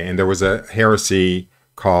 Okay, and there was a heresy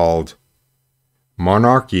called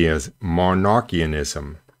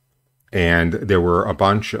Monarchianism, and there were a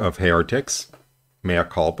bunch of heretics. Mea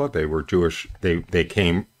culpa. They were Jewish. They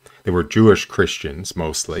were Jewish Christians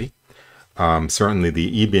mostly. Certainly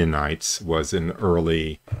the Ebionites was an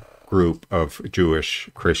early group of Jewish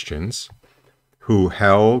Christians who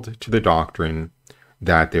held to the doctrine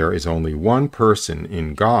that there is only one person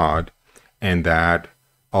in God, and that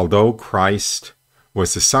although Christ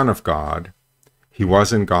was the Son of God, he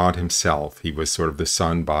wasn't God himself. He was sort of the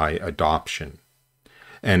Son by adoption.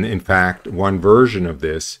 And in fact, one version of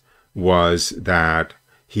this was that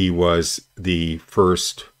he was the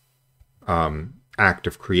first act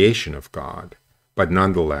of creation of God, but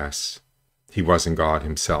nonetheless, he wasn't God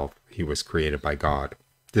himself. He was created by God.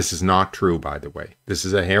 This is not true, by the way. This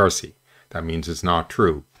is a heresy. That means it's not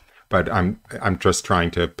true. But I'm just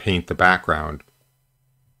trying to paint the background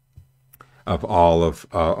of all of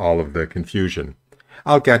the confusion.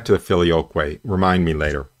 I'll get to the filioque. Remind me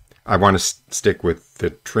later. I want to stick with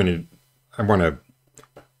the Trinity. I want to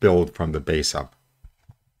build from the base up.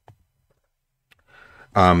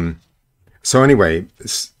 So anyway,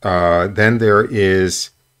 then there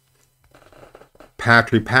is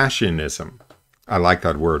Patripassionism. I like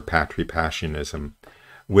that word, Patripassionism,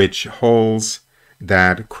 which holds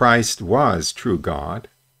that Christ was true God,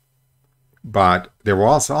 But there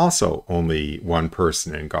was also only one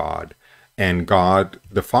person in God, and God,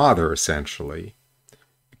 the Father, essentially,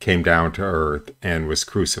 came down to earth and was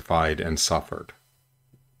crucified and suffered.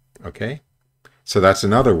 Okay? So that's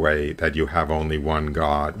another way that you have only one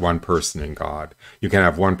God, one person in God. You can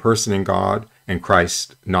have one person in God and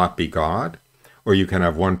Christ not be God, or you can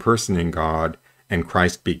have one person in God and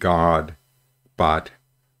Christ be God, but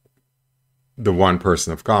the one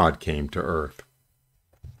person of God came to earth,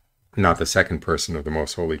 not the second person of the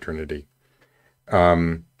Most Holy Trinity.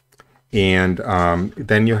 Then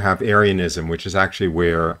you have Arianism, which is actually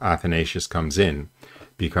where Athanasius comes in,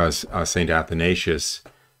 because St. Athanasius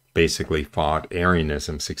basically fought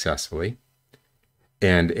Arianism successfully.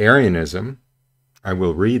 And Arianism, I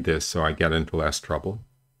will read this so I get into less trouble,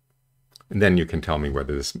 and then you can tell me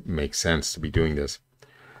whether this makes sense to be doing this.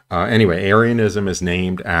 Anyway, Arianism is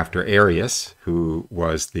named after Arius, who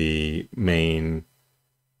was the main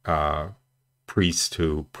priest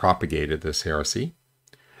who propagated this heresy.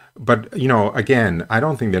 But, you know, again, I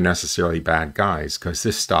don't think they're necessarily bad guys, because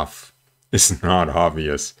this stuff is not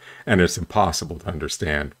obvious and it's impossible to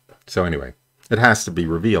understand. So anyway, it has to be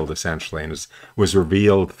revealed, essentially, and it was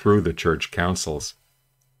revealed through the church councils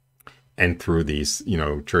and through these, you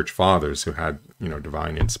know, church fathers who had, you know,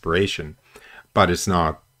 divine inspiration. But it's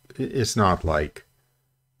not like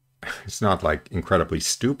incredibly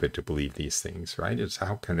stupid to believe these things, right? It's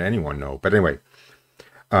how can anyone know? But anyway,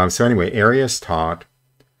 Arius taught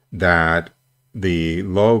that the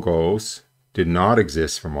Logos did not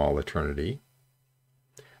exist from all eternity,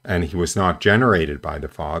 and he was not generated by the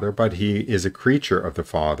Father, but he is a creature of the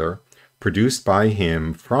Father, produced by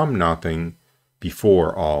him from nothing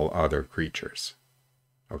before all other creatures.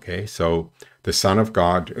 Okay, so the Son of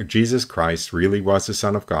God, Jesus Christ, really was the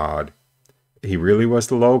Son of God. He really was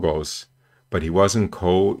the Logos, but he wasn't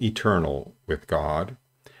co-eternal with God.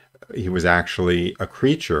 He was actually a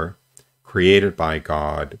creature created by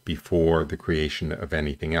God before the creation of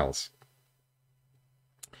anything else.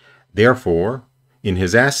 Therefore, in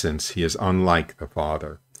his essence, he is unlike the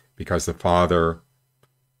Father, because the Father,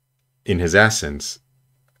 in his essence,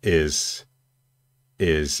 is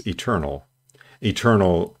eternal.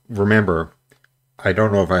 Eternal, remember, I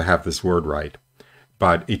don't know if I have this word right,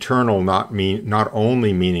 but eternal not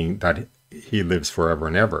only meaning that he lives forever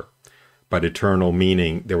and ever, but eternal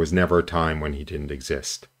meaning there was never a time when he didn't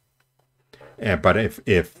exist. But if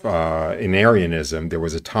in Arianism there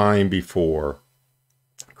was a time before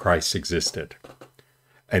Christ existed,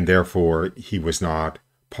 and therefore he was not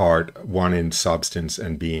one in substance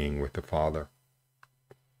and being with the Father.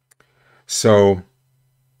 So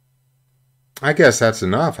I guess that's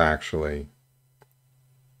enough, actually.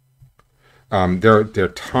 There are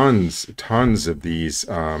tons of these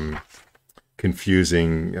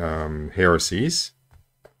confusing heresies,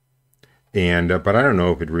 and but I don't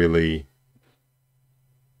know if it really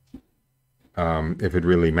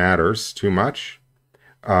matters too much.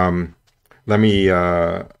 Let me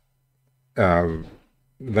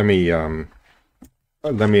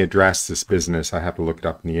address this business. I have to look it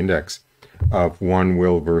up in the index of one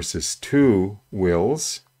will versus two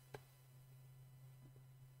wills.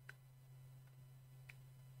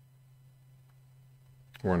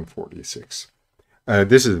 (146).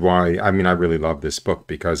 This is why, I mean, I really love this book,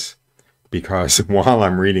 because while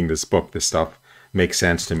I'm reading this book, this stuff makes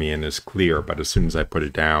sense to me and is clear, but as soon as I put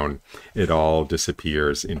it down, it all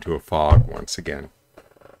disappears into a fog once again.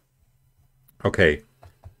 Okay,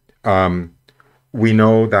 we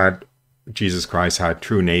know that Jesus Christ had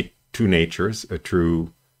two natures, a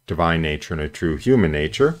true divine nature and a true human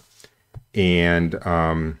nature, and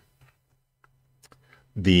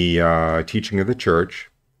the teaching of the Church,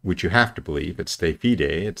 which you have to believe, it's de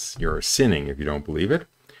fide, you're sinning if you don't believe it,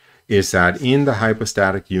 is that in the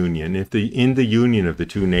hypostatic union, in the union of the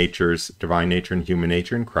two natures, divine nature and human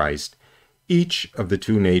nature in Christ, each of the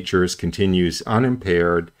two natures continues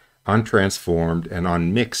unimpaired, untransformed, and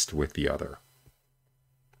unmixed with the other.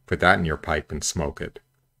 Put that in your pipe and smoke it.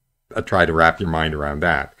 Try to wrap your mind around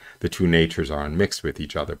that. The two natures are unmixed with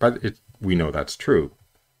each other, but we know that's true.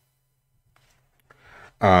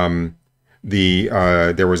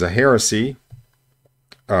 There was a heresy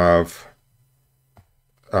of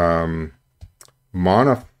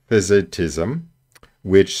Monophysitism,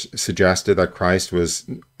 which suggested that Christ was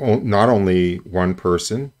not only one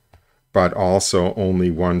person, but also only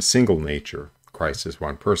one single nature. Christ is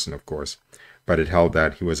one person, of course, but it held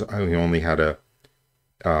that he only had a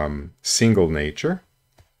single nature.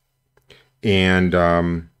 And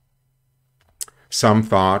some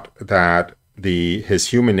thought that his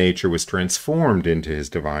human nature was transformed into his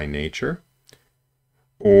divine nature,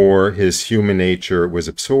 or his human nature was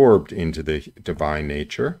absorbed into the divine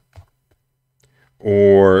nature,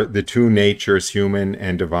 or the two natures, human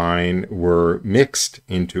and divine, were mixed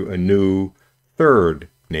into a new third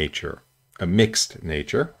nature, a mixed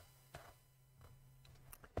nature.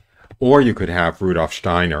 Or you could have Rudolf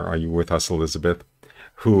Steiner, are you with us, Elizabeth,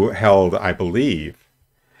 who held, I believe,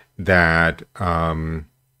 that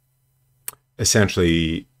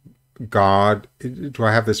essentially God, do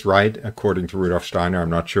I have this right according to Rudolf Steiner? I'm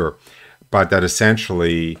not sure. But that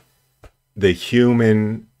essentially the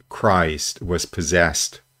human Christ was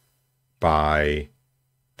possessed by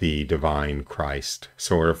the divine Christ,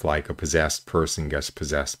 sort of like a possessed person gets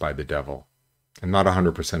possessed by the devil. I'm not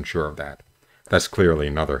 100% sure of that. That's clearly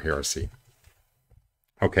another heresy.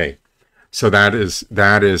 Okay, so that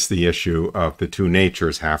is the issue of the two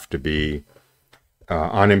natures have to be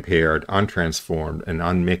unimpaired, untransformed, and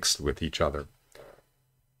unmixed with each other.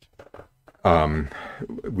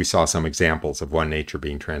 We saw some examples of one nature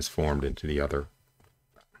being transformed into the other.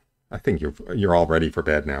 I think you're all ready for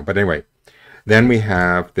bed now. But anyway, then we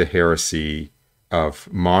have the heresy of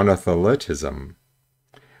Monothelitism,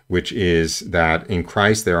 which is that in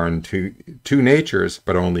Christ there are two natures,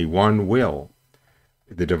 but only one will,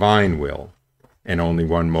 the divine will, and only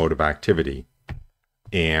one mode of activity.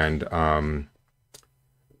 And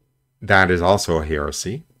that is also a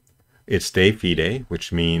heresy. It's de fide,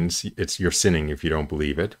 which means you're sinning if you don't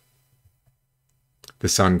believe it. The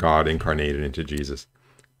Son God incarnated into Jesus.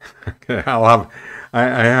 I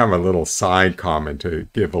have a little side comment to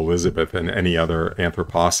give Elizabeth and any other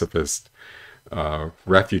anthroposophist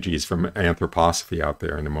refugees from anthroposophy out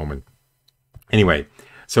there in a moment. Anyway,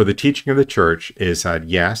 so the teaching of the Church is that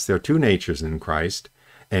yes, there are two natures in Christ,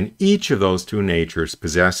 and each of those two natures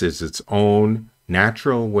possesses its own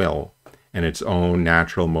natural will and its own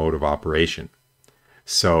natural mode of operation.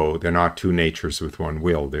 So they're not two natures with one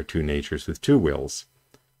will, they're two natures with two wills.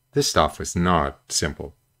 This stuff is not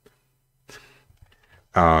simple.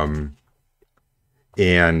 Okay.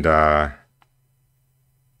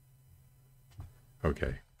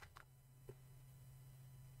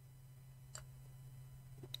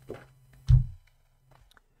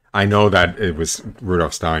 I know that it was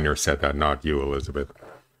Rudolf Steiner said that, not you, Elizabeth.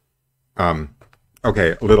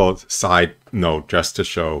 Okay, a little side note just to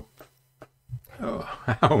show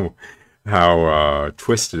how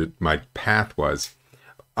twisted my path was.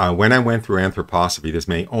 When I went through anthroposophy, this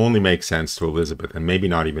may only make sense to Elizabeth and maybe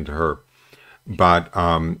not even to her. But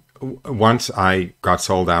once I got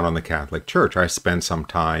sold out on the Catholic Church, I spent some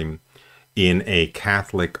time in a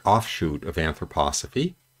Catholic offshoot of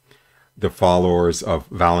anthroposophy, the followers of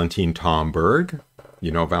Valentin Tomberg.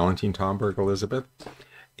 You know Valentin Tomberg, Elizabeth?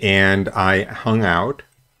 And I hung out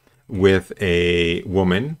with a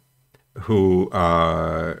woman who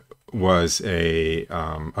was a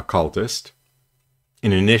occultist,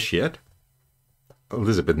 an initiate.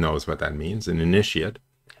 Elizabeth knows what that means, an initiate.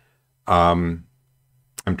 I'm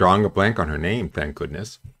drawing a blank on her name, thank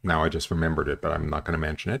goodness. Now I just remembered it, but I'm not going to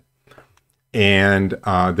mention it. And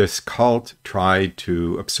this cult tried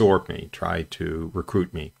to absorb me, tried to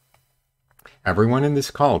recruit me. Everyone in this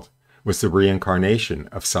cult was the reincarnation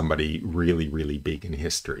of somebody really, really big in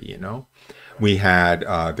history, you know? We had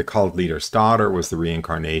the cult leader's daughter was the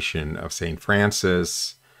reincarnation of St.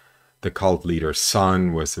 Francis. The cult leader's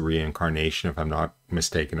son was the reincarnation, if I'm not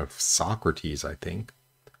mistaken, of Socrates, I think,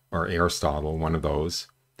 or Aristotle, one of those.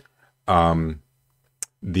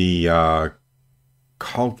 The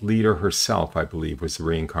cult leader herself, I believe, was the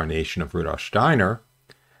reincarnation of Rudolf Steiner,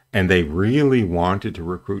 and they really wanted to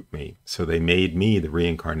recruit me. So they made me the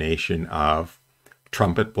reincarnation of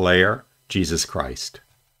trumpet player Jesus Christ.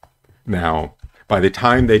 Now, by the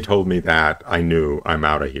time they told me that, I knew I'm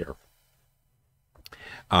out of here.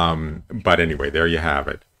 But anyway, there you have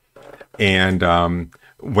it. And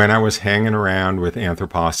when I was hanging around with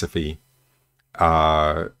anthroposophy,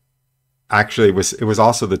 actually it was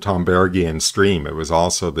also the Tombergian stream. It was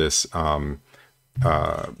also this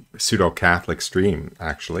pseudo-Catholic stream,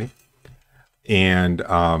 actually. And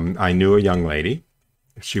I knew a young lady.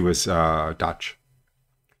 She was Dutch.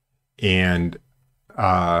 And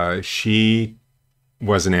she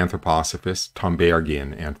was an anthroposophist,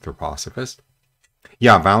 Tombergian anthroposophist.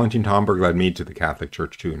 Yeah, Valentin Tomberg led me to the Catholic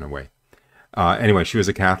Church too, in a way. Anyway, she was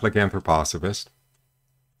a Catholic anthroposophist.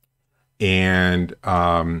 And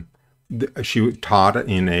she taught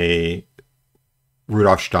in a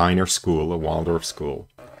Rudolf Steiner school, a Waldorf school.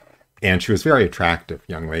 And she was a very attractive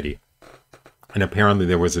young lady. And apparently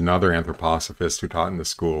there was another anthroposophist who taught in the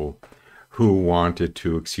school who wanted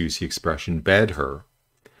to, excuse the expression, bed her.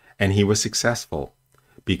 And he was successful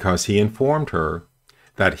because he informed her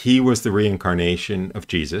that he was the reincarnation of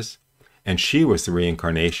Jesus, and she was the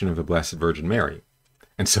reincarnation of the Blessed Virgin Mary.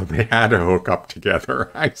 And so they had to hook up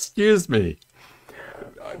together. Excuse me.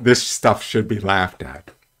 This stuff should be laughed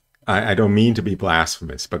at. I don't mean to be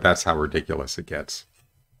blasphemous, but that's how ridiculous it gets.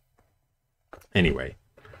 Anyway,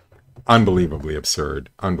 unbelievably absurd.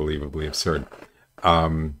 Unbelievably absurd.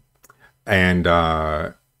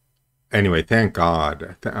 Anyway, thank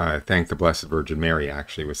God. Thank the Blessed Virgin Mary,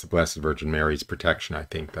 actually. It was the Blessed Virgin Mary's protection, I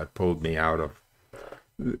think, that pulled me out of,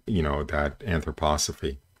 that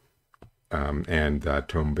anthroposophy and that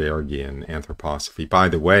Thunbergian anthroposophy. By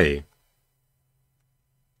the way,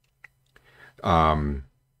 boy,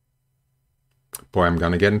 I'm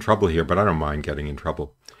going to get in trouble here, but I don't mind getting in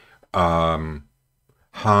trouble. Hans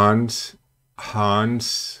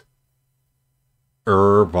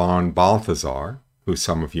von Balthasar, who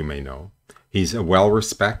some of you may know. He's a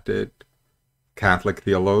well-respected Catholic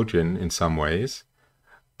theologian in some ways.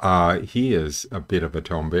 He is a bit of a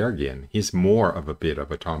Thunbergian. He's more of a bit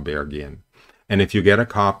of a Thunbergian. And if you get a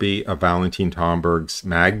copy of Valentin Thomberg's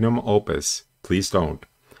magnum opus, please don't,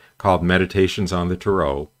 called Meditations on the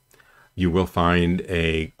Tarot, you will find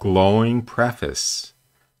a glowing preface,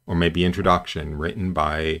 or maybe introduction, written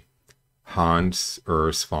by Hans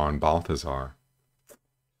Urs von Balthasar.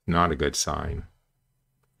 Not a good sign.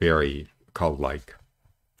 Very cult-like.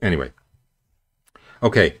 Anyway.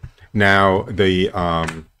 Okay, now the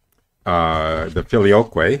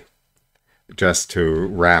filioque, just to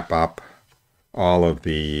wrap up all of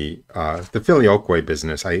the filioque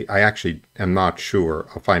business. I actually am not sure.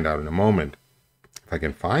 I'll find out in a moment if I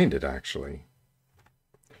can find it, actually.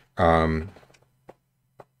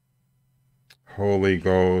 Holy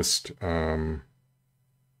Ghost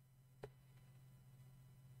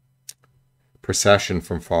procession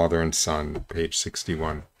from Father and Son, page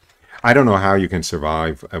 61. I don't know how you can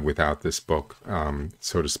survive without this book,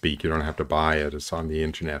 so to speak. You don't have to buy it. It's on the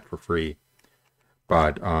internet for free.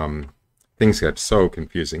 But things get so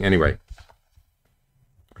confusing. Anyway.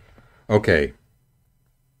 Okay.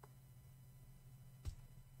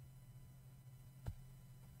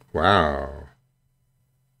 Wow.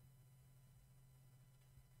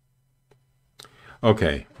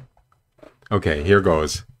 Okay. Okay, here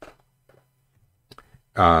goes.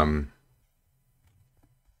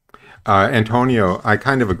 Antonio, I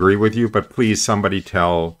kind of agree with you, but please somebody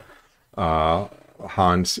tell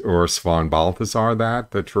Hans Urs von Balthasar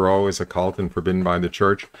that the Tarot is a cult and forbidden by the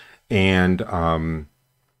Church. And I mean,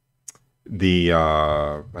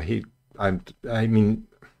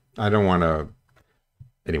 I don't want to.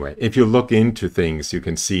 Anyway, if you look into things, you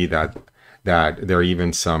can see that there are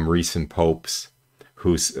even some recent popes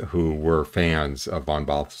who were fans of von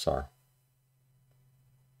Balthasar.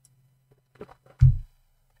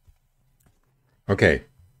 Okay.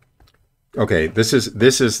 Okay, this is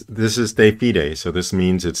de fide, so this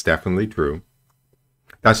means it's definitely true.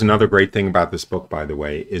 That's another great thing about this book, by the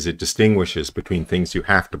way, is it distinguishes between things you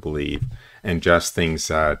have to believe and just things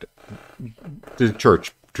that the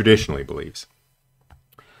Church traditionally believes.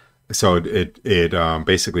 So it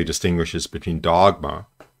basically distinguishes between dogma.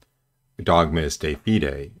 Dogma is de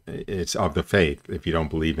fide. It's of the faith. If you don't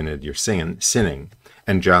believe in it, you're sinning.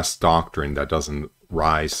 And just doctrine that doesn't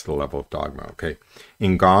rise to the level of dogma. Okay.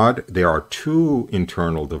 In God, there are two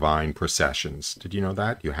internal divine processions. Did you know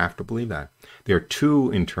that? You have to believe that. There are two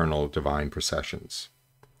internal divine processions.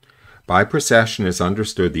 By procession is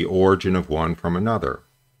understood the origin of one from another.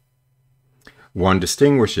 One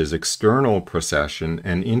distinguishes external procession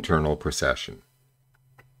and internal procession.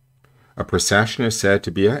 A procession is said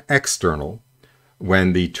to be external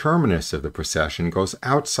when the terminus of the procession goes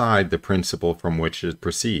outside the principle from which it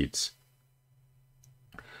proceeds.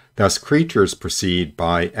 Thus, creatures proceed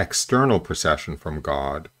by external procession from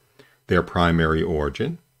God, their primary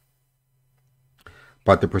origin.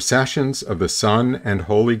 But the processions of the Son and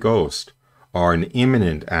Holy Ghost are an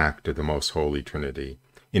immanent act of the Most Holy Trinity,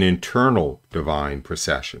 an internal divine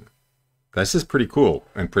procession. This is pretty cool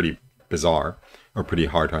and pretty bizarre, or pretty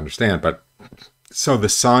hard to understand. But so the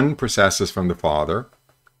Son processes from the Father,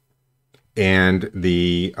 and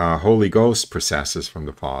the Holy Ghost processes from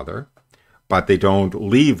the Father, but they don't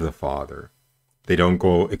leave the Father. They don't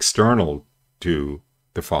go external to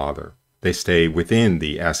the Father. They stay within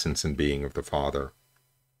the essence and being of the Father.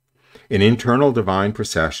 An internal divine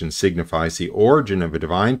procession signifies the origin of a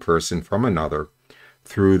divine person from another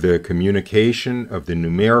through the communication of the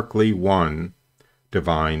numerically one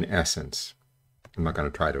divine essence. I'm not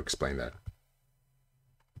going to try to explain that.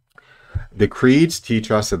 The creeds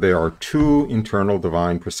teach us that there are two internal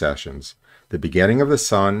divine processions, the begetting of the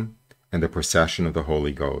Son and the procession of the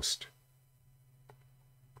Holy Ghost.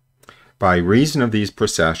 By reason of these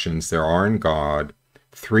processions, there are in God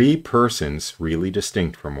three persons really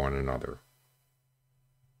distinct from one another.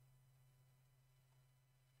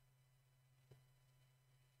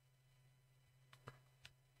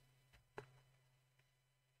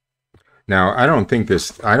 Now, I don't think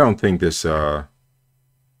this, this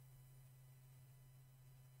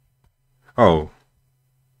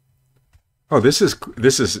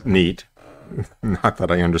is neat. Not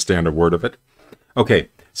that I understand a word of it. Okay,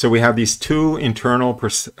 so we have these two internal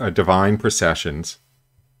divine processions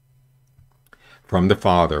from the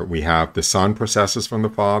Father. We have the Son processes from the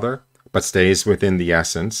Father, but stays within the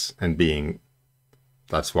essence and being.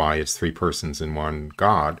 That's why it's three persons in one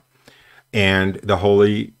God. And the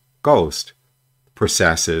Holy Ghost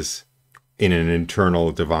processes in an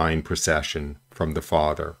internal divine procession from the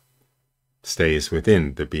Father. Stays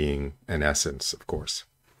within the being and essence, of course.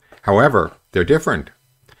 However, they're different,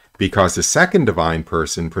 because the second divine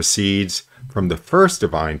person proceeds from the first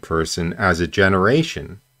divine person as a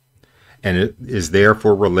generation, and it is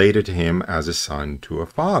therefore related to him as a son to a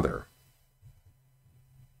father.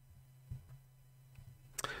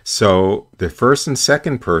 So the first and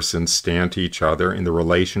second persons stand to each other in the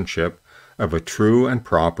relationship of a true and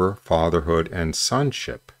proper fatherhood and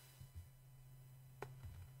sonship.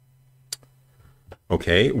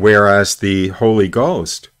 Okay, whereas the Holy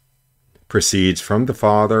Ghost proceeds from the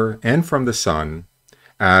Father and from the Son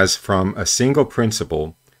as from a single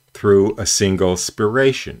principle through a single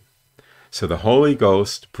spiration. So the Holy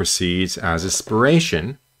Ghost proceeds as a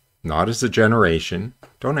spiration, not as a generation.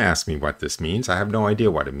 Don't ask me what this means. I have no idea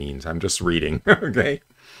what it means. I'm just reading, okay?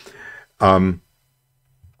 And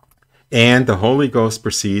the Holy Ghost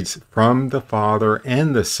proceeds from the Father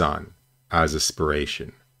and the Son as a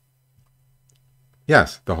spiration.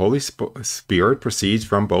 Yes, the Holy Spirit proceeds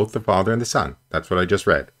from both the Father and the Son. That's what I just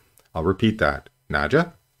read. I'll repeat that.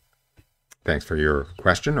 Nadja, thanks for your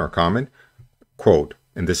question or comment. Quote,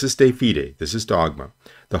 and this is de fide, this is dogma.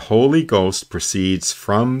 The Holy Ghost proceeds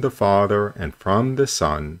from the Father and from the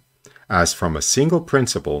Son as from a single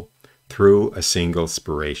principle through a single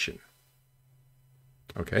spiration.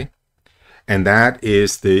 Okay? And that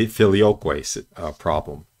is the filioque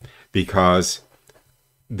problem, because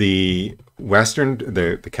the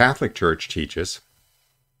Catholic Church teaches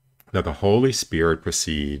that the Holy Spirit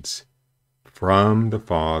proceeds from the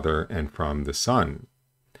Father and from the Son.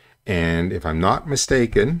 And if I'm not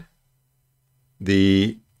mistaken,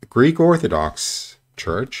 the Greek Orthodox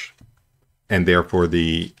Church, and therefore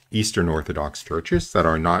the Eastern Orthodox churches that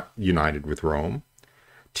are not united with Rome,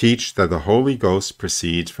 teach that the Holy Ghost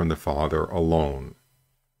proceeds from the Father alone.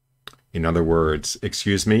 In other words,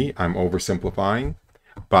 excuse me, I'm oversimplifying,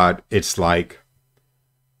 but it's like,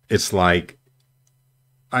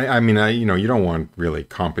 I mean, you don't want really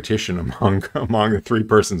competition among the three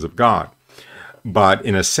persons of God. But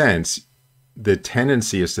in a sense, the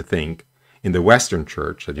tendency is to think in the Western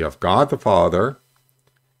Church that you have God the Father,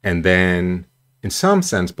 and then in some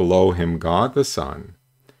sense below him, God the Son,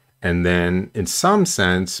 and then in some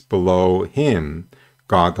sense below him,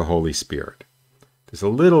 God the Holy Spirit. There's a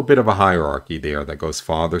little bit of a hierarchy there that goes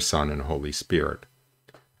Father, Son, and Holy Spirit.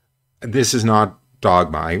 This is not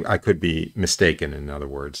dogma. I could be mistaken, in other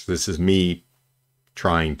words. This is me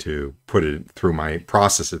trying to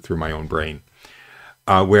process it through my own brain.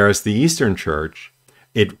 Whereas the Eastern Church,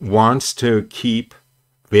 it wants to keep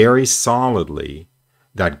very solidly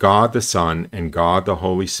that God the Son and God the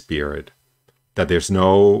Holy Spirit, that there's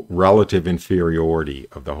no relative inferiority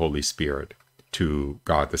of the Holy Spirit to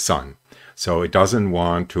God the Son. So it doesn't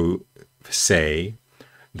want to say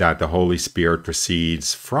that the Holy Spirit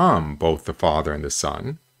proceeds from both the Father and the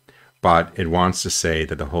Son, but it wants to say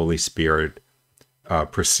that the Holy Spirit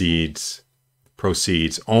proceeds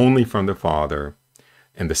only from the Father,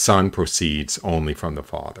 and the Son proceeds only from the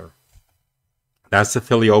Father. That's the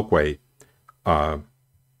filioque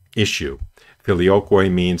issue. Filioque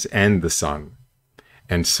means and the Son.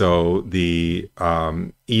 And so the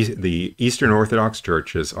Eastern Orthodox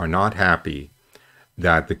churches are not happy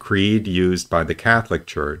that the creed used by the Catholic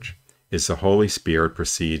Church is the Holy Spirit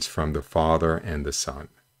proceeds from the Father and the Son.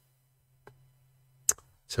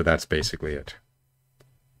 So that's basically it.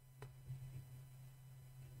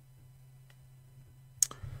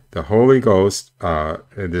 The Holy Ghost,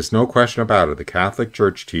 there's no question about it. The Catholic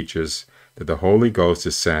Church teaches that the Holy Ghost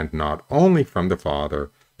is sent not only from the Father,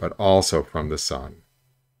 but also from the Son.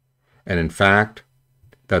 And in fact,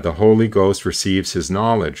 that the Holy Ghost receives his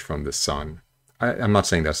knowledge from the Son. I'm not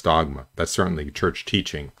saying that's dogma. That's certainly church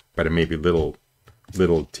teaching, but it may be little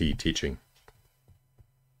t teaching.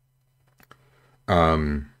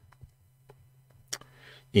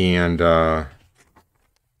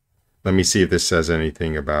 Let me see if this says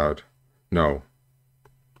anything about, no.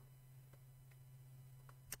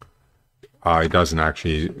 It doesn't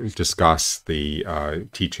actually discuss the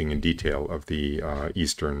teaching in detail of the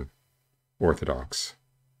Eastern Orthodox.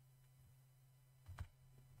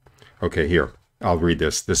 Okay, here, I'll read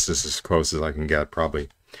this. This is as close as I can get, probably.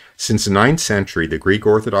 Since the 9th century, the Greek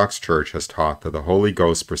Orthodox Church has taught that the Holy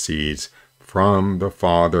Ghost proceeds from the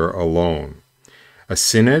Father alone. A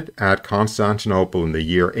synod at Constantinople in the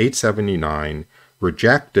year 879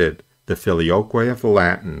 rejected the filioque of the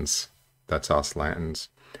Latins, that's us Latins,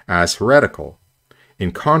 as heretical.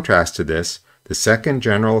 In contrast to this, the Second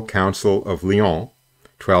General Council of Lyon,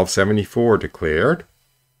 1274, declared,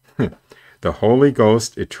 the Holy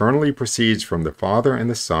Ghost eternally proceeds from the Father and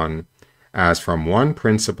the Son, as from one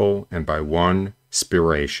principle and by one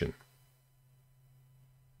spiration.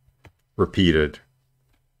 Repeated,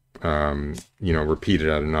 repeated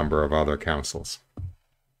at a number of other councils.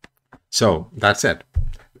 So that's it.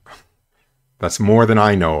 That's more than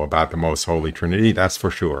I know about the Most Holy Trinity, that's for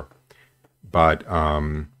sure. But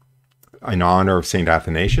in honor of St.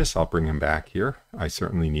 Athanasius, I'll bring him back here. I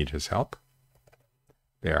certainly need his help.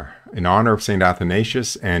 There. In honor of St.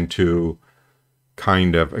 Athanasius, and to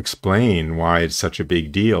kind of explain why it's such a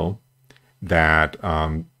big deal that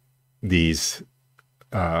these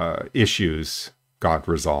issues got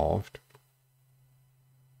resolved.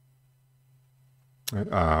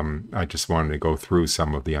 I just wanted to go through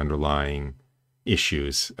some of the underlying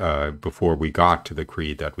issues before we got to the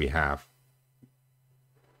creed that we have.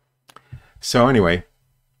 So anyway,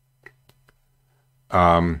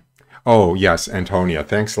 oh yes, Antonia,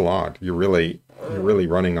 thanks a lot. You're really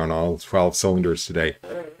running on all 12 cylinders today.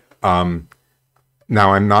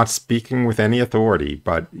 Now, I'm not speaking with any authority,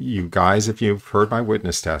 but you guys, if you've heard my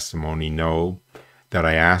witness testimony, know that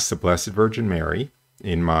I asked the Blessed Virgin Mary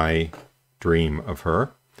in my dream of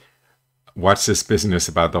her, what's this business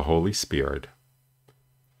about the Holy Spirit?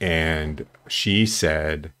 And she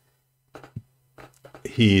said,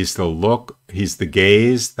 he's the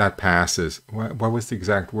gaze that passes. What was the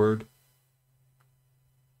exact word?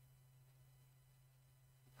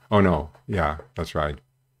 Oh no, yeah, that's right.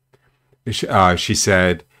 She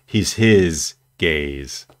said, he's his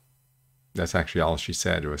gaze. That's actually all she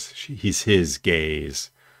said, was he's his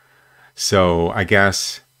gaze. So I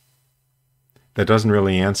guess that doesn't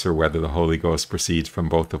really answer whether the Holy Ghost proceeds from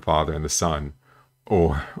both the Father and the Son,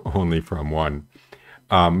 or only from one.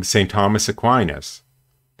 St. Thomas Aquinas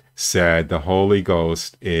said the Holy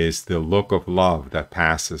Ghost is the look of love that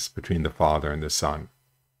passes between the Father and the Son.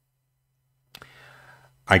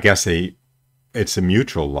 I guess it's a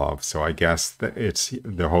mutual love, so I guess that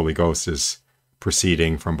the Holy Ghost is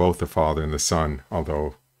proceeding from both the Father and the Son,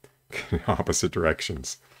 although in opposite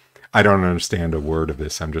directions. I don't understand a word of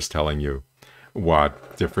this. I'm just telling you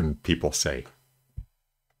what different people say.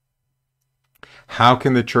 How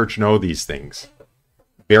can the Church know these things?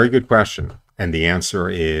 Very good question. And the answer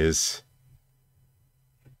is,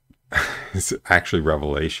 it's actually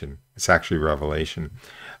revelation. It's actually revelation.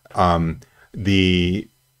 The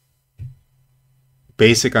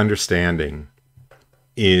basic understanding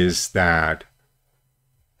is that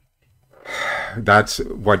that's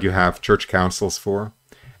what you have church councils for.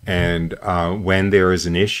 And when there is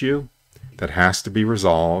an issue that has to be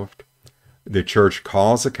resolved, the Church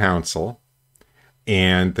calls a council,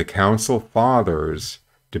 and the council fathers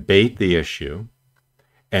debate the issue,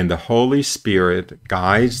 and the Holy Spirit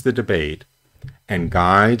guides the debate and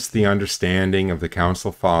guides the understanding of the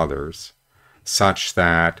council fathers such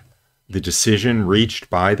that the decision reached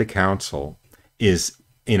by the council is,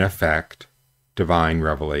 in effect, divine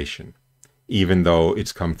revelation. Even though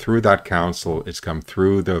it's come through that council, it's come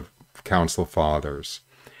through the council fathers.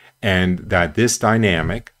 And that this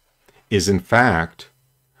dynamic is, in fact,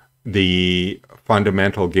 the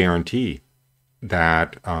fundamental guarantee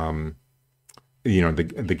that the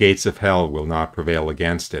gates of hell will not prevail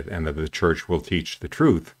against it, and that the Church will teach the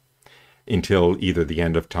truth until either the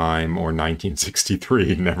end of time or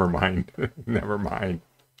 1963. Never mind. Never mind.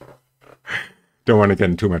 Don't want to get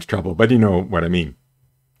in too much trouble, but you know what I mean.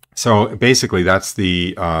 So basically, that's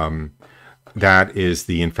that is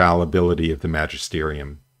the infallibility of the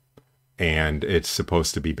magisterium, and it's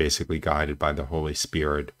supposed to be basically guided by the Holy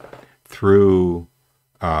Spirit through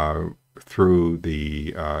the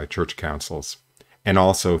church councils, and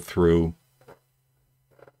also through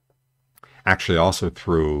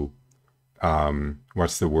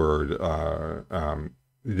what's the word?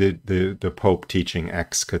 The Pope teaching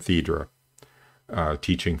ex cathedra,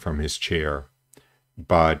 teaching from his chair.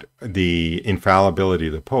 But the infallibility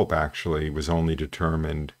of the Pope actually was only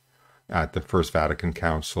determined at the First Vatican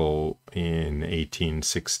Council in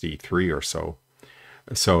 1863 or so.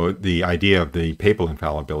 So the idea of the papal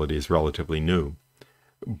infallibility is relatively new,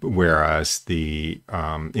 whereas the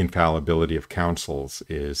infallibility of councils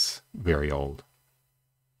is very old.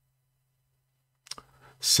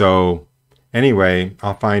 So anyway,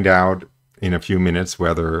 I'll find out in a few minutes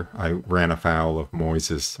whether I ran afoul of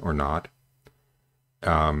Moses or not.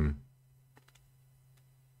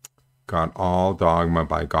 Got all dogma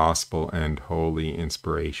by gospel and holy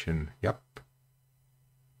inspiration. Yep.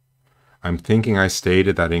 I'm thinking I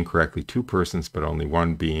stated that incorrectly. 2 persons, but only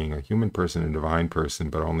one being. A human person and a divine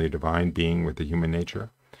person, but only a divine being with a human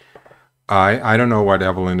nature. I don't know what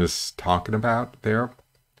Evelyn is talking about there.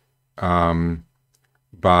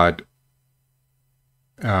 But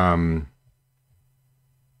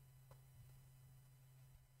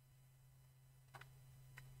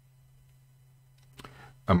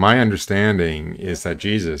my understanding is that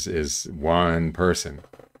Jesus is one person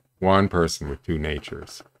with 2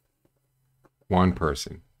 natures. One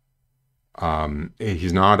person.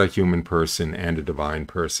 He's not a human person and a divine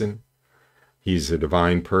person. He's a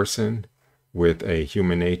divine person with a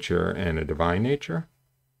human nature and a divine nature.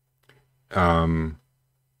 Don't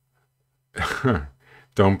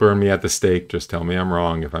burn me at the stake. Just tell me I'm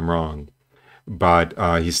wrong if I'm wrong.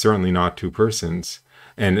 But he's certainly not 2 persons.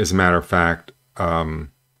 And as a matter of fact,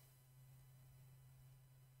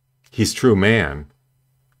 he's true man.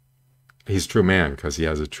 He's true man because he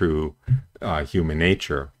has a true human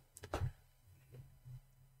nature.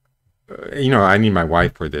 I need my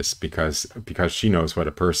wife for this because she knows what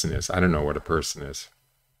a person is. I don't know what a person is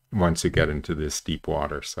once you get into this deep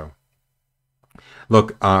water. So,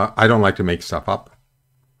 look, I don't like to make stuff up.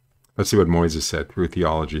 Let's see what Moses said. Through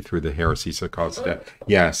theology, through the heresies that cause death.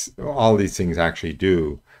 Yes, all these things actually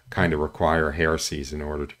do kind of require heresies in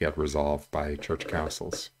order to get resolved by church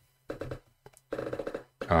councils.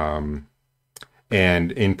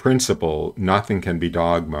 And in principle, nothing can be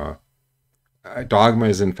dogma. Dogma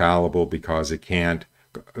is infallible because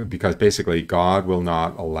because basically God will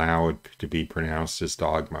not allow it to be pronounced as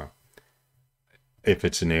dogma if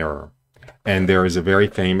it's an error. And there is a very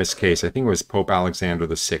famous case, I think it was Pope Alexander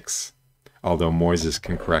VI, although Moses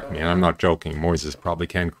can correct me, and I'm not joking, Moses probably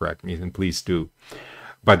can correct me, and please do.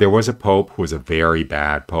 But there was a pope who was a very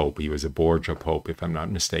bad pope. He was a Borgia pope, if I'm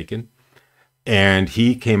not mistaken. And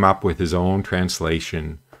he came up with his own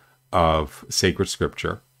translation of sacred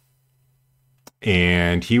scripture.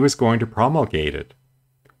 And he was going to promulgate it,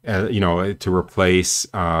 to replace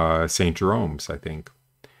St. Jerome's, I think.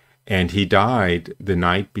 And he died the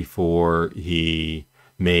night before he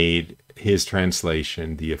made his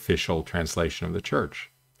translation the official translation of the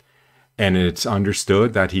church. And it's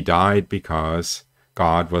understood that he died because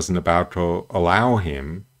God wasn't about to allow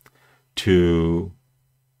him to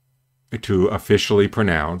officially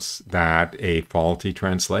pronounce that a faulty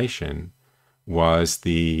translation was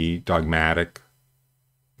the dogmatic,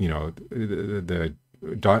 the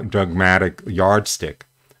dogmatic yardstick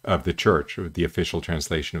of the church, or the official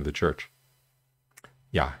translation of the church.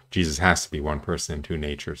 Yeah, Jesus has to be 1 person and 2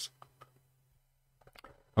 natures.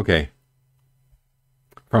 Okay.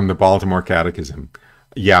 From the Baltimore Catechism.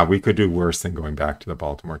 Yeah, we could do worse than going back to the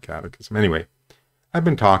Baltimore Catechism. Anyway, I've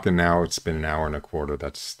been talking now. It's been an hour and a quarter.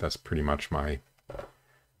 That's pretty much my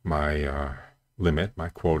limit, my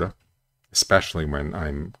quota, especially when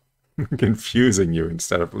I'm confusing you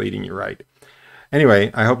instead of leading you right. Anyway,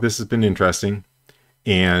 I hope this has been interesting.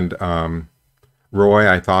 And Roy,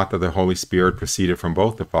 I thought that the Holy Spirit proceeded from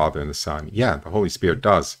both the Father and the Son. Yeah, the Holy Spirit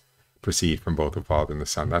does proceed from both the Father and the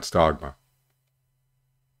Son. That's dogma.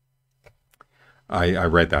 I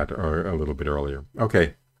read that a little bit earlier.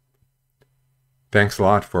 Okay. Thanks a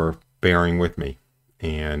lot for bearing with me.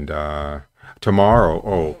 And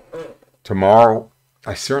tomorrow,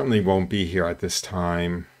 I certainly won't be here at this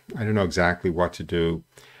time. I don't know exactly what to do.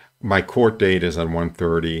 My court date is at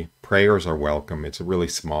 1:30. Prayers are welcome. It's a really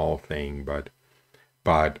small thing, but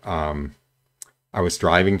I was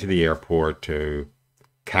driving to the airport to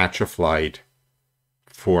catch a flight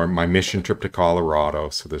for my mission trip to Colorado.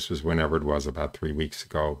 So this was whenever it was, about 3 weeks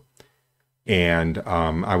ago. And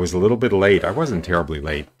I was a little bit late. I wasn't terribly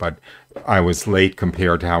late, but I was late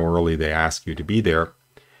compared to how early they ask you to be there.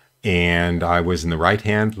 And I was in the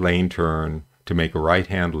right-hand lane turn to make a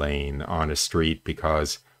right-hand lane on a street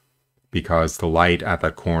because the light at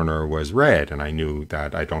that corner was red. And I knew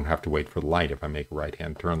that I don't have to wait for the light if I make a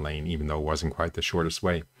right-hand turn lane, even though it wasn't quite the shortest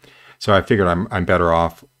way. So I figured I'm better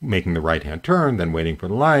off making the right-hand turn than waiting for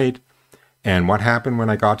the light. And what happened when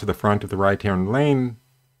I got to the front of the right-hand lane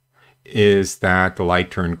is that the light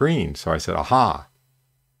turned green. So I said, aha,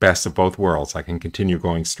 best of both worlds. I can continue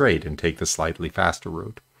going straight and take the slightly faster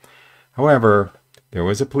route. However, there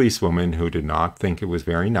was a policewoman who did not think it was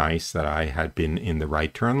very nice that I had been in the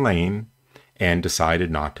right turn lane and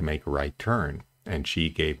decided not to make a right turn. And she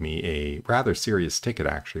gave me a rather serious ticket,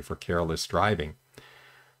 actually, for careless driving.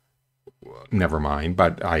 Never mind,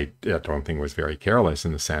 but I don't think it was very careless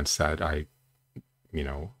in the sense that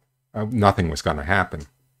nothing was going to happen.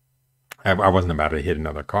 I wasn't about to hit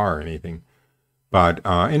another car or anything. But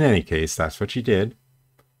in any case, that's what she did.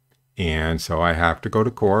 And so I have to go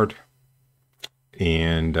to court.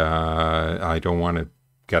 And I don't want to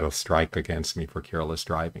get a strike against me for careless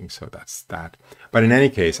driving. So that's that. But in any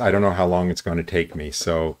case, I don't know how long it's going to take me.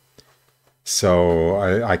 So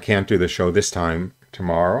I can't do the show this time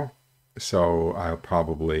tomorrow. So I'll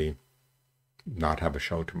probably not have a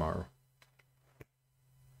show tomorrow.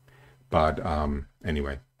 But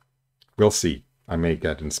anyway, we'll see. I may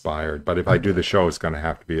get inspired. But if I do the show, it's going to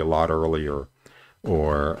have to be a lot earlier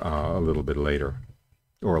or a little bit later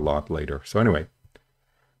or a lot later. So anyway,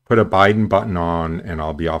 put a Biden button on and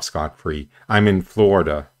I'll be off scot-free. I'm in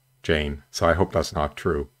Florida, Jane, so I hope that's not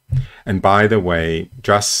true. And by the way,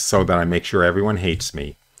 just so that I make sure everyone hates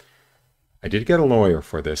me, I did get a lawyer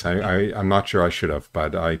for this. I'm not sure I should have,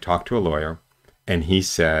 but I talked to a lawyer, and he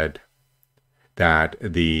said that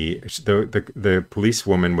the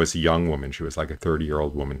policewoman was a young woman. She was like a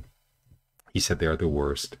 30-year-old woman. He said they're the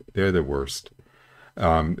worst. They're the worst.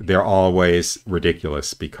 They're always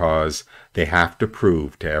ridiculous because they have to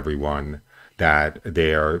prove to everyone that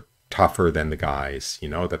they're tougher than the guys,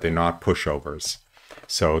 that they're not pushovers.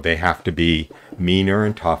 So they have to be meaner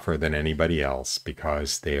and tougher than anybody else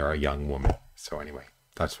because they are a young woman. So anyway,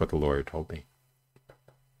 that's what the lawyer told me.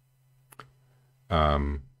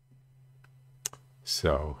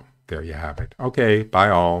 So there you have it. Okay, bye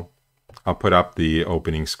all. I'll put up the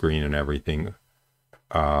opening screen and everything.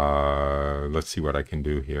 Let's see what I can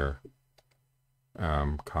do here.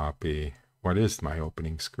 Copy. What is my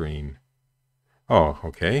opening screen? Oh,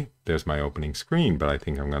 okay. There's my opening screen, but I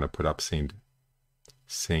think I'm going to put up Saint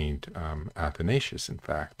Athanasius, in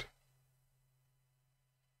fact.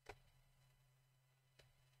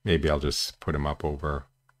 Maybe I'll just put him up over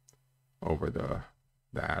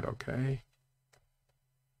that, okay?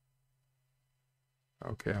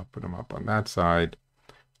 Okay, I'll put him up on that side.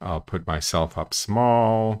 I'll put myself up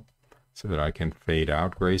small so that I can fade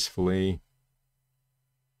out gracefully.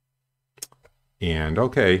 And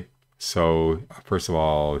okay, so first of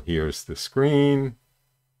all, here's the screen.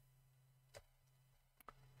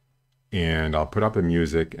 And I'll put up the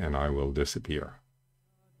music and I will disappear.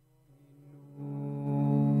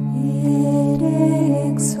 Et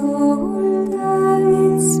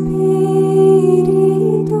exultavit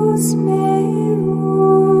spiritus meus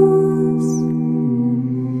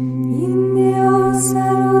in Deo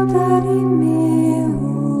salutari meo,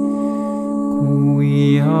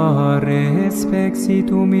 quia respexit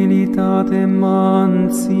humilitatem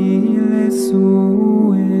ancile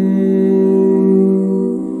suae,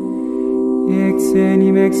 ex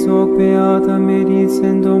enim ex hoc beata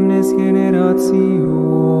medicent omnes generationes.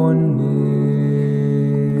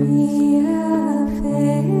 quia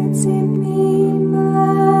fecit mi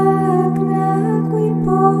magna qui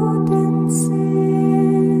potens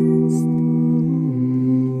est,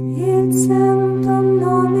 et sanctum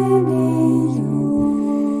nomen eius,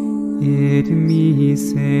 Et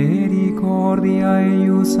misericordia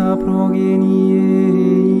eius a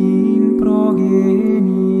progenie in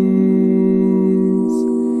progenies,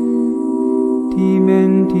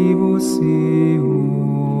 timentibus eum,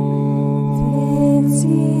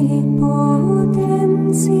 fecit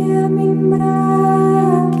potentiam in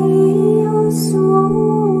brachio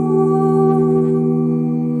suum,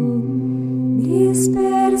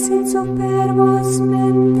 dispersit superbos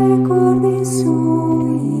mente cordis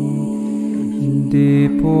sui,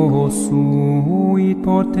 deposuit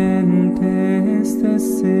potentes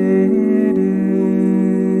sede,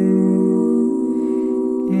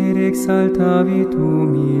 et exaltavit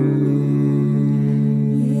humile.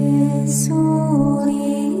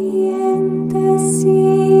 Surientes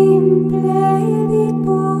simple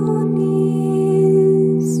diponis,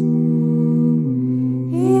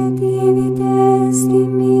 et divit est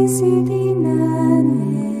dimisit inane,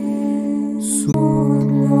 ut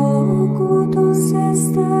locutus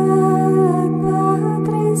est ad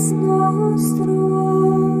Patris nostros,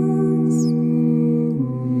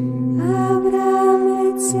 Abraham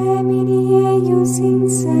et semini eius in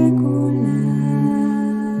saecula.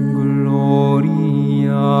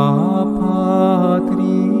 Gloria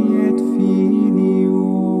Patri et Filio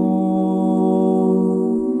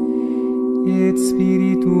et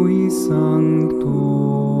Spiritui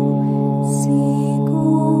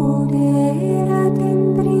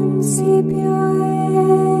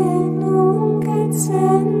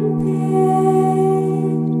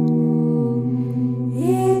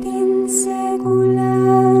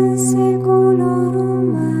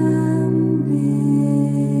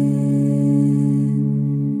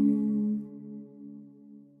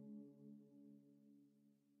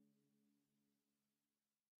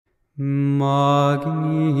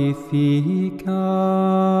magnificat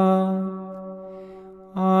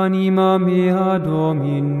anima mea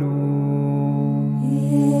Dominum,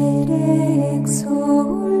 et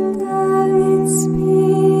exultavit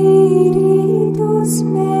spiritus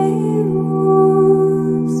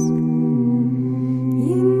meus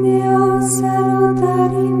in Deo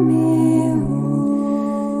salutari meo,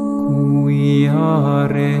 quia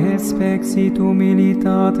respexit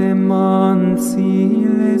humilitatem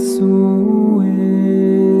mansile sue,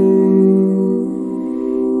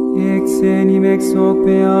 ex enim ex hoc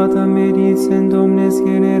beata medicent omnes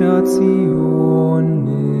generationes.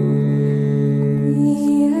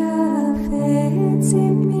 quia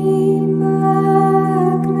fecit mi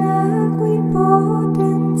magna qui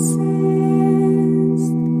potens est,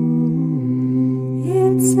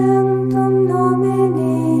 et sanctum nomen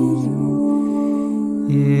eius,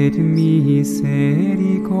 Et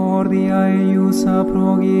misericordia eius a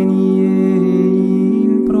progenie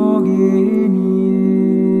in progenies,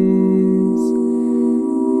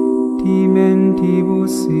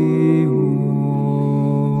 timentibus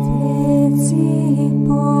eus, fecit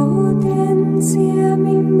potentiam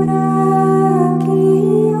in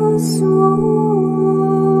brachio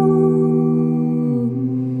suum,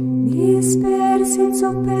 dispersit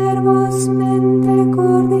superbos mente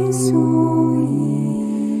cordis sui,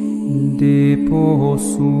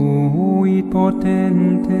 deposuit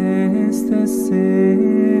potentes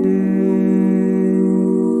tessere,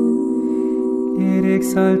 et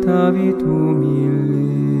exaltavit humile,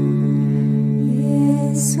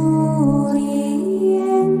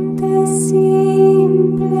 Jesurientes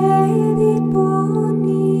simple vit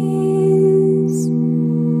bonis,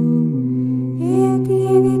 et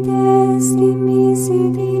divit est dimisi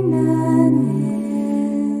dinare,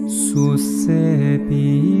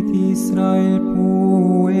 suscepit Israel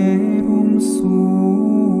puerum suum,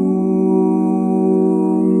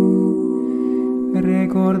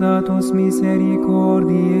 recordatus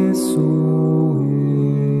misericordiae suae,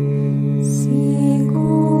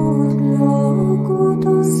 sicut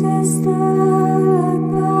locutus est ad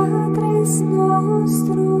patres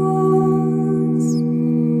nostros,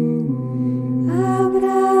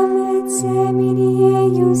 Abraham et semini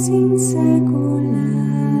eius in saecula.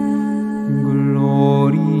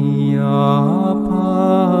 gloria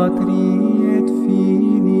Patri et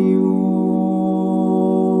Filio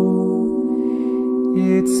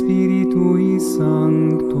et Spiritui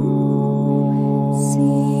Sancto,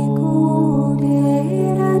 Sicut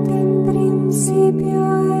erat in principio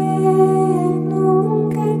et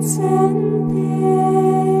nunc et semper,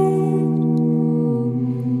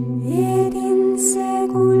 et in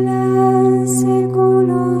saecula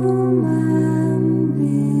saeculorum.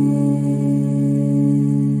 Amen.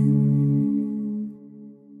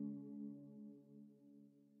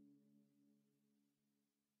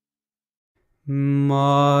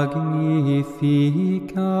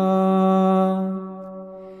 Magnificat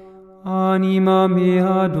anima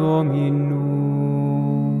mea Dominum,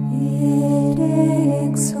 Et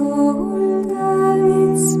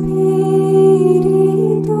exultavit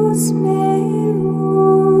spiritus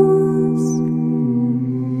meus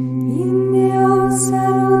in Deo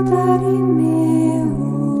salutari meo,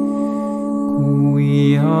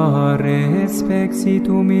 quia respexit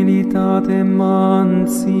humilitatem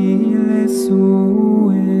mansile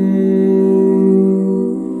sue,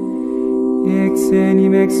 ex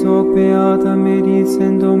enim ex hoc beata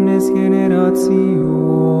medicent omnes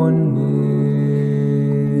generationes.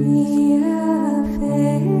 quia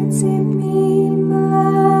fecit mi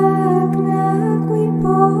magna qui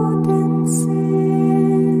potens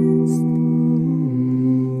est,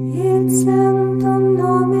 et sanctum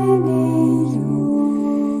nomen eius,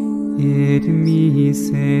 Et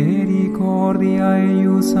misericordia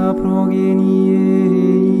eius a progenie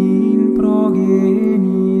in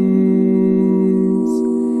progenies,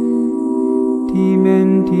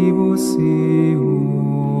 timentibus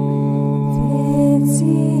eus,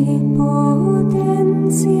 fecit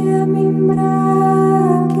potentiam in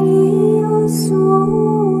brachio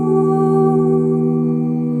suum,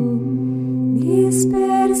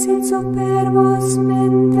 dispersit superbos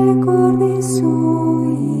mente cordis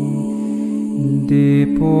sui,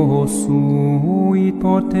 deposuit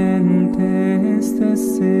potentes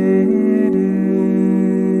tessere,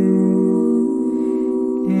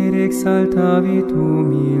 et exaltavit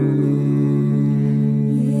humile,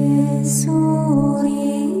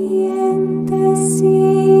 Jesurientes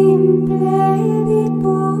simple vit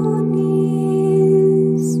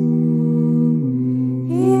bonis,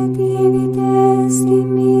 et divit est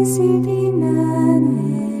dimisi dinare,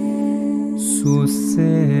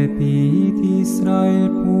 suscepit Israel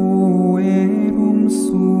puerum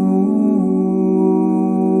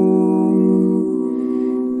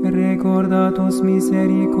recordatus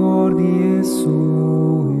misericordiae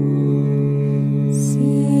suae.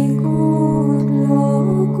 Sicut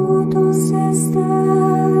locutus est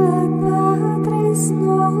ad Patres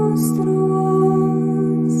nostros,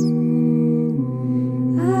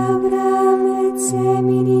 Abraham et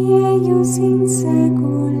semini eius in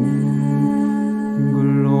saecula.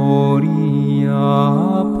 Gloria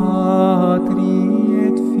Patri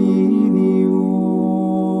et Filio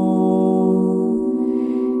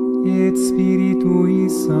et Spiritui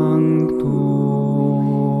Sancto.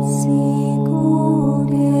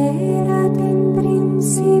 Sicut erat in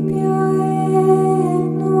principio et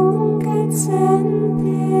nunc et semper,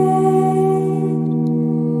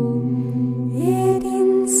 et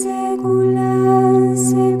in saecula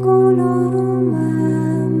saeculorum.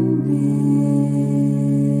 Amen.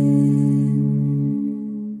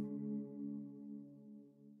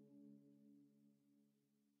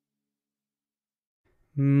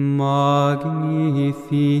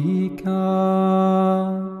 Magnificat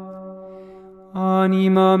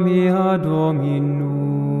anima mea Dominum,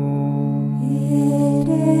 Et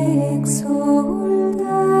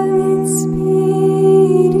exultat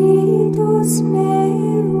spiritus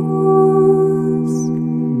meus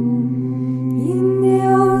in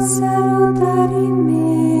Deo salutari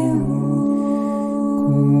meo,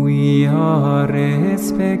 quia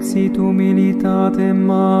respexit humilitatem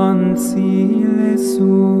mansile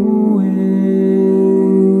suae,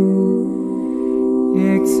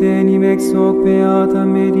 ex enim ex hoc beata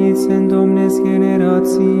medicent omnes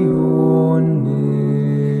generationes.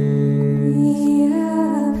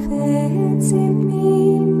 quia fecit mi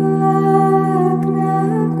magna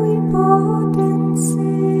qui potens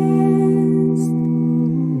est,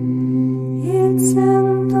 et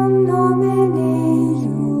sanctum nomen eius,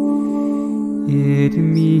 Et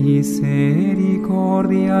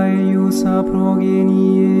misericordia eius a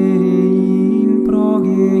progenie in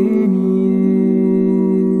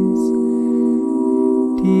progenies,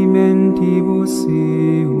 dimentibus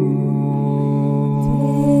eum.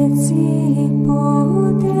 Fecit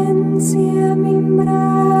potentiam in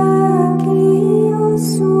brachio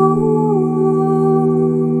suum,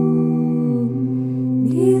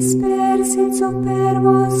 dispersit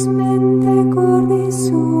superbos mente cordis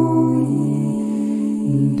sui,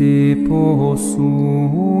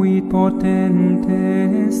 Deposuit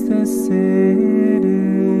potentes sede,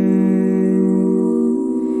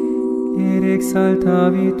 et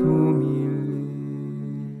exaltavit humildes.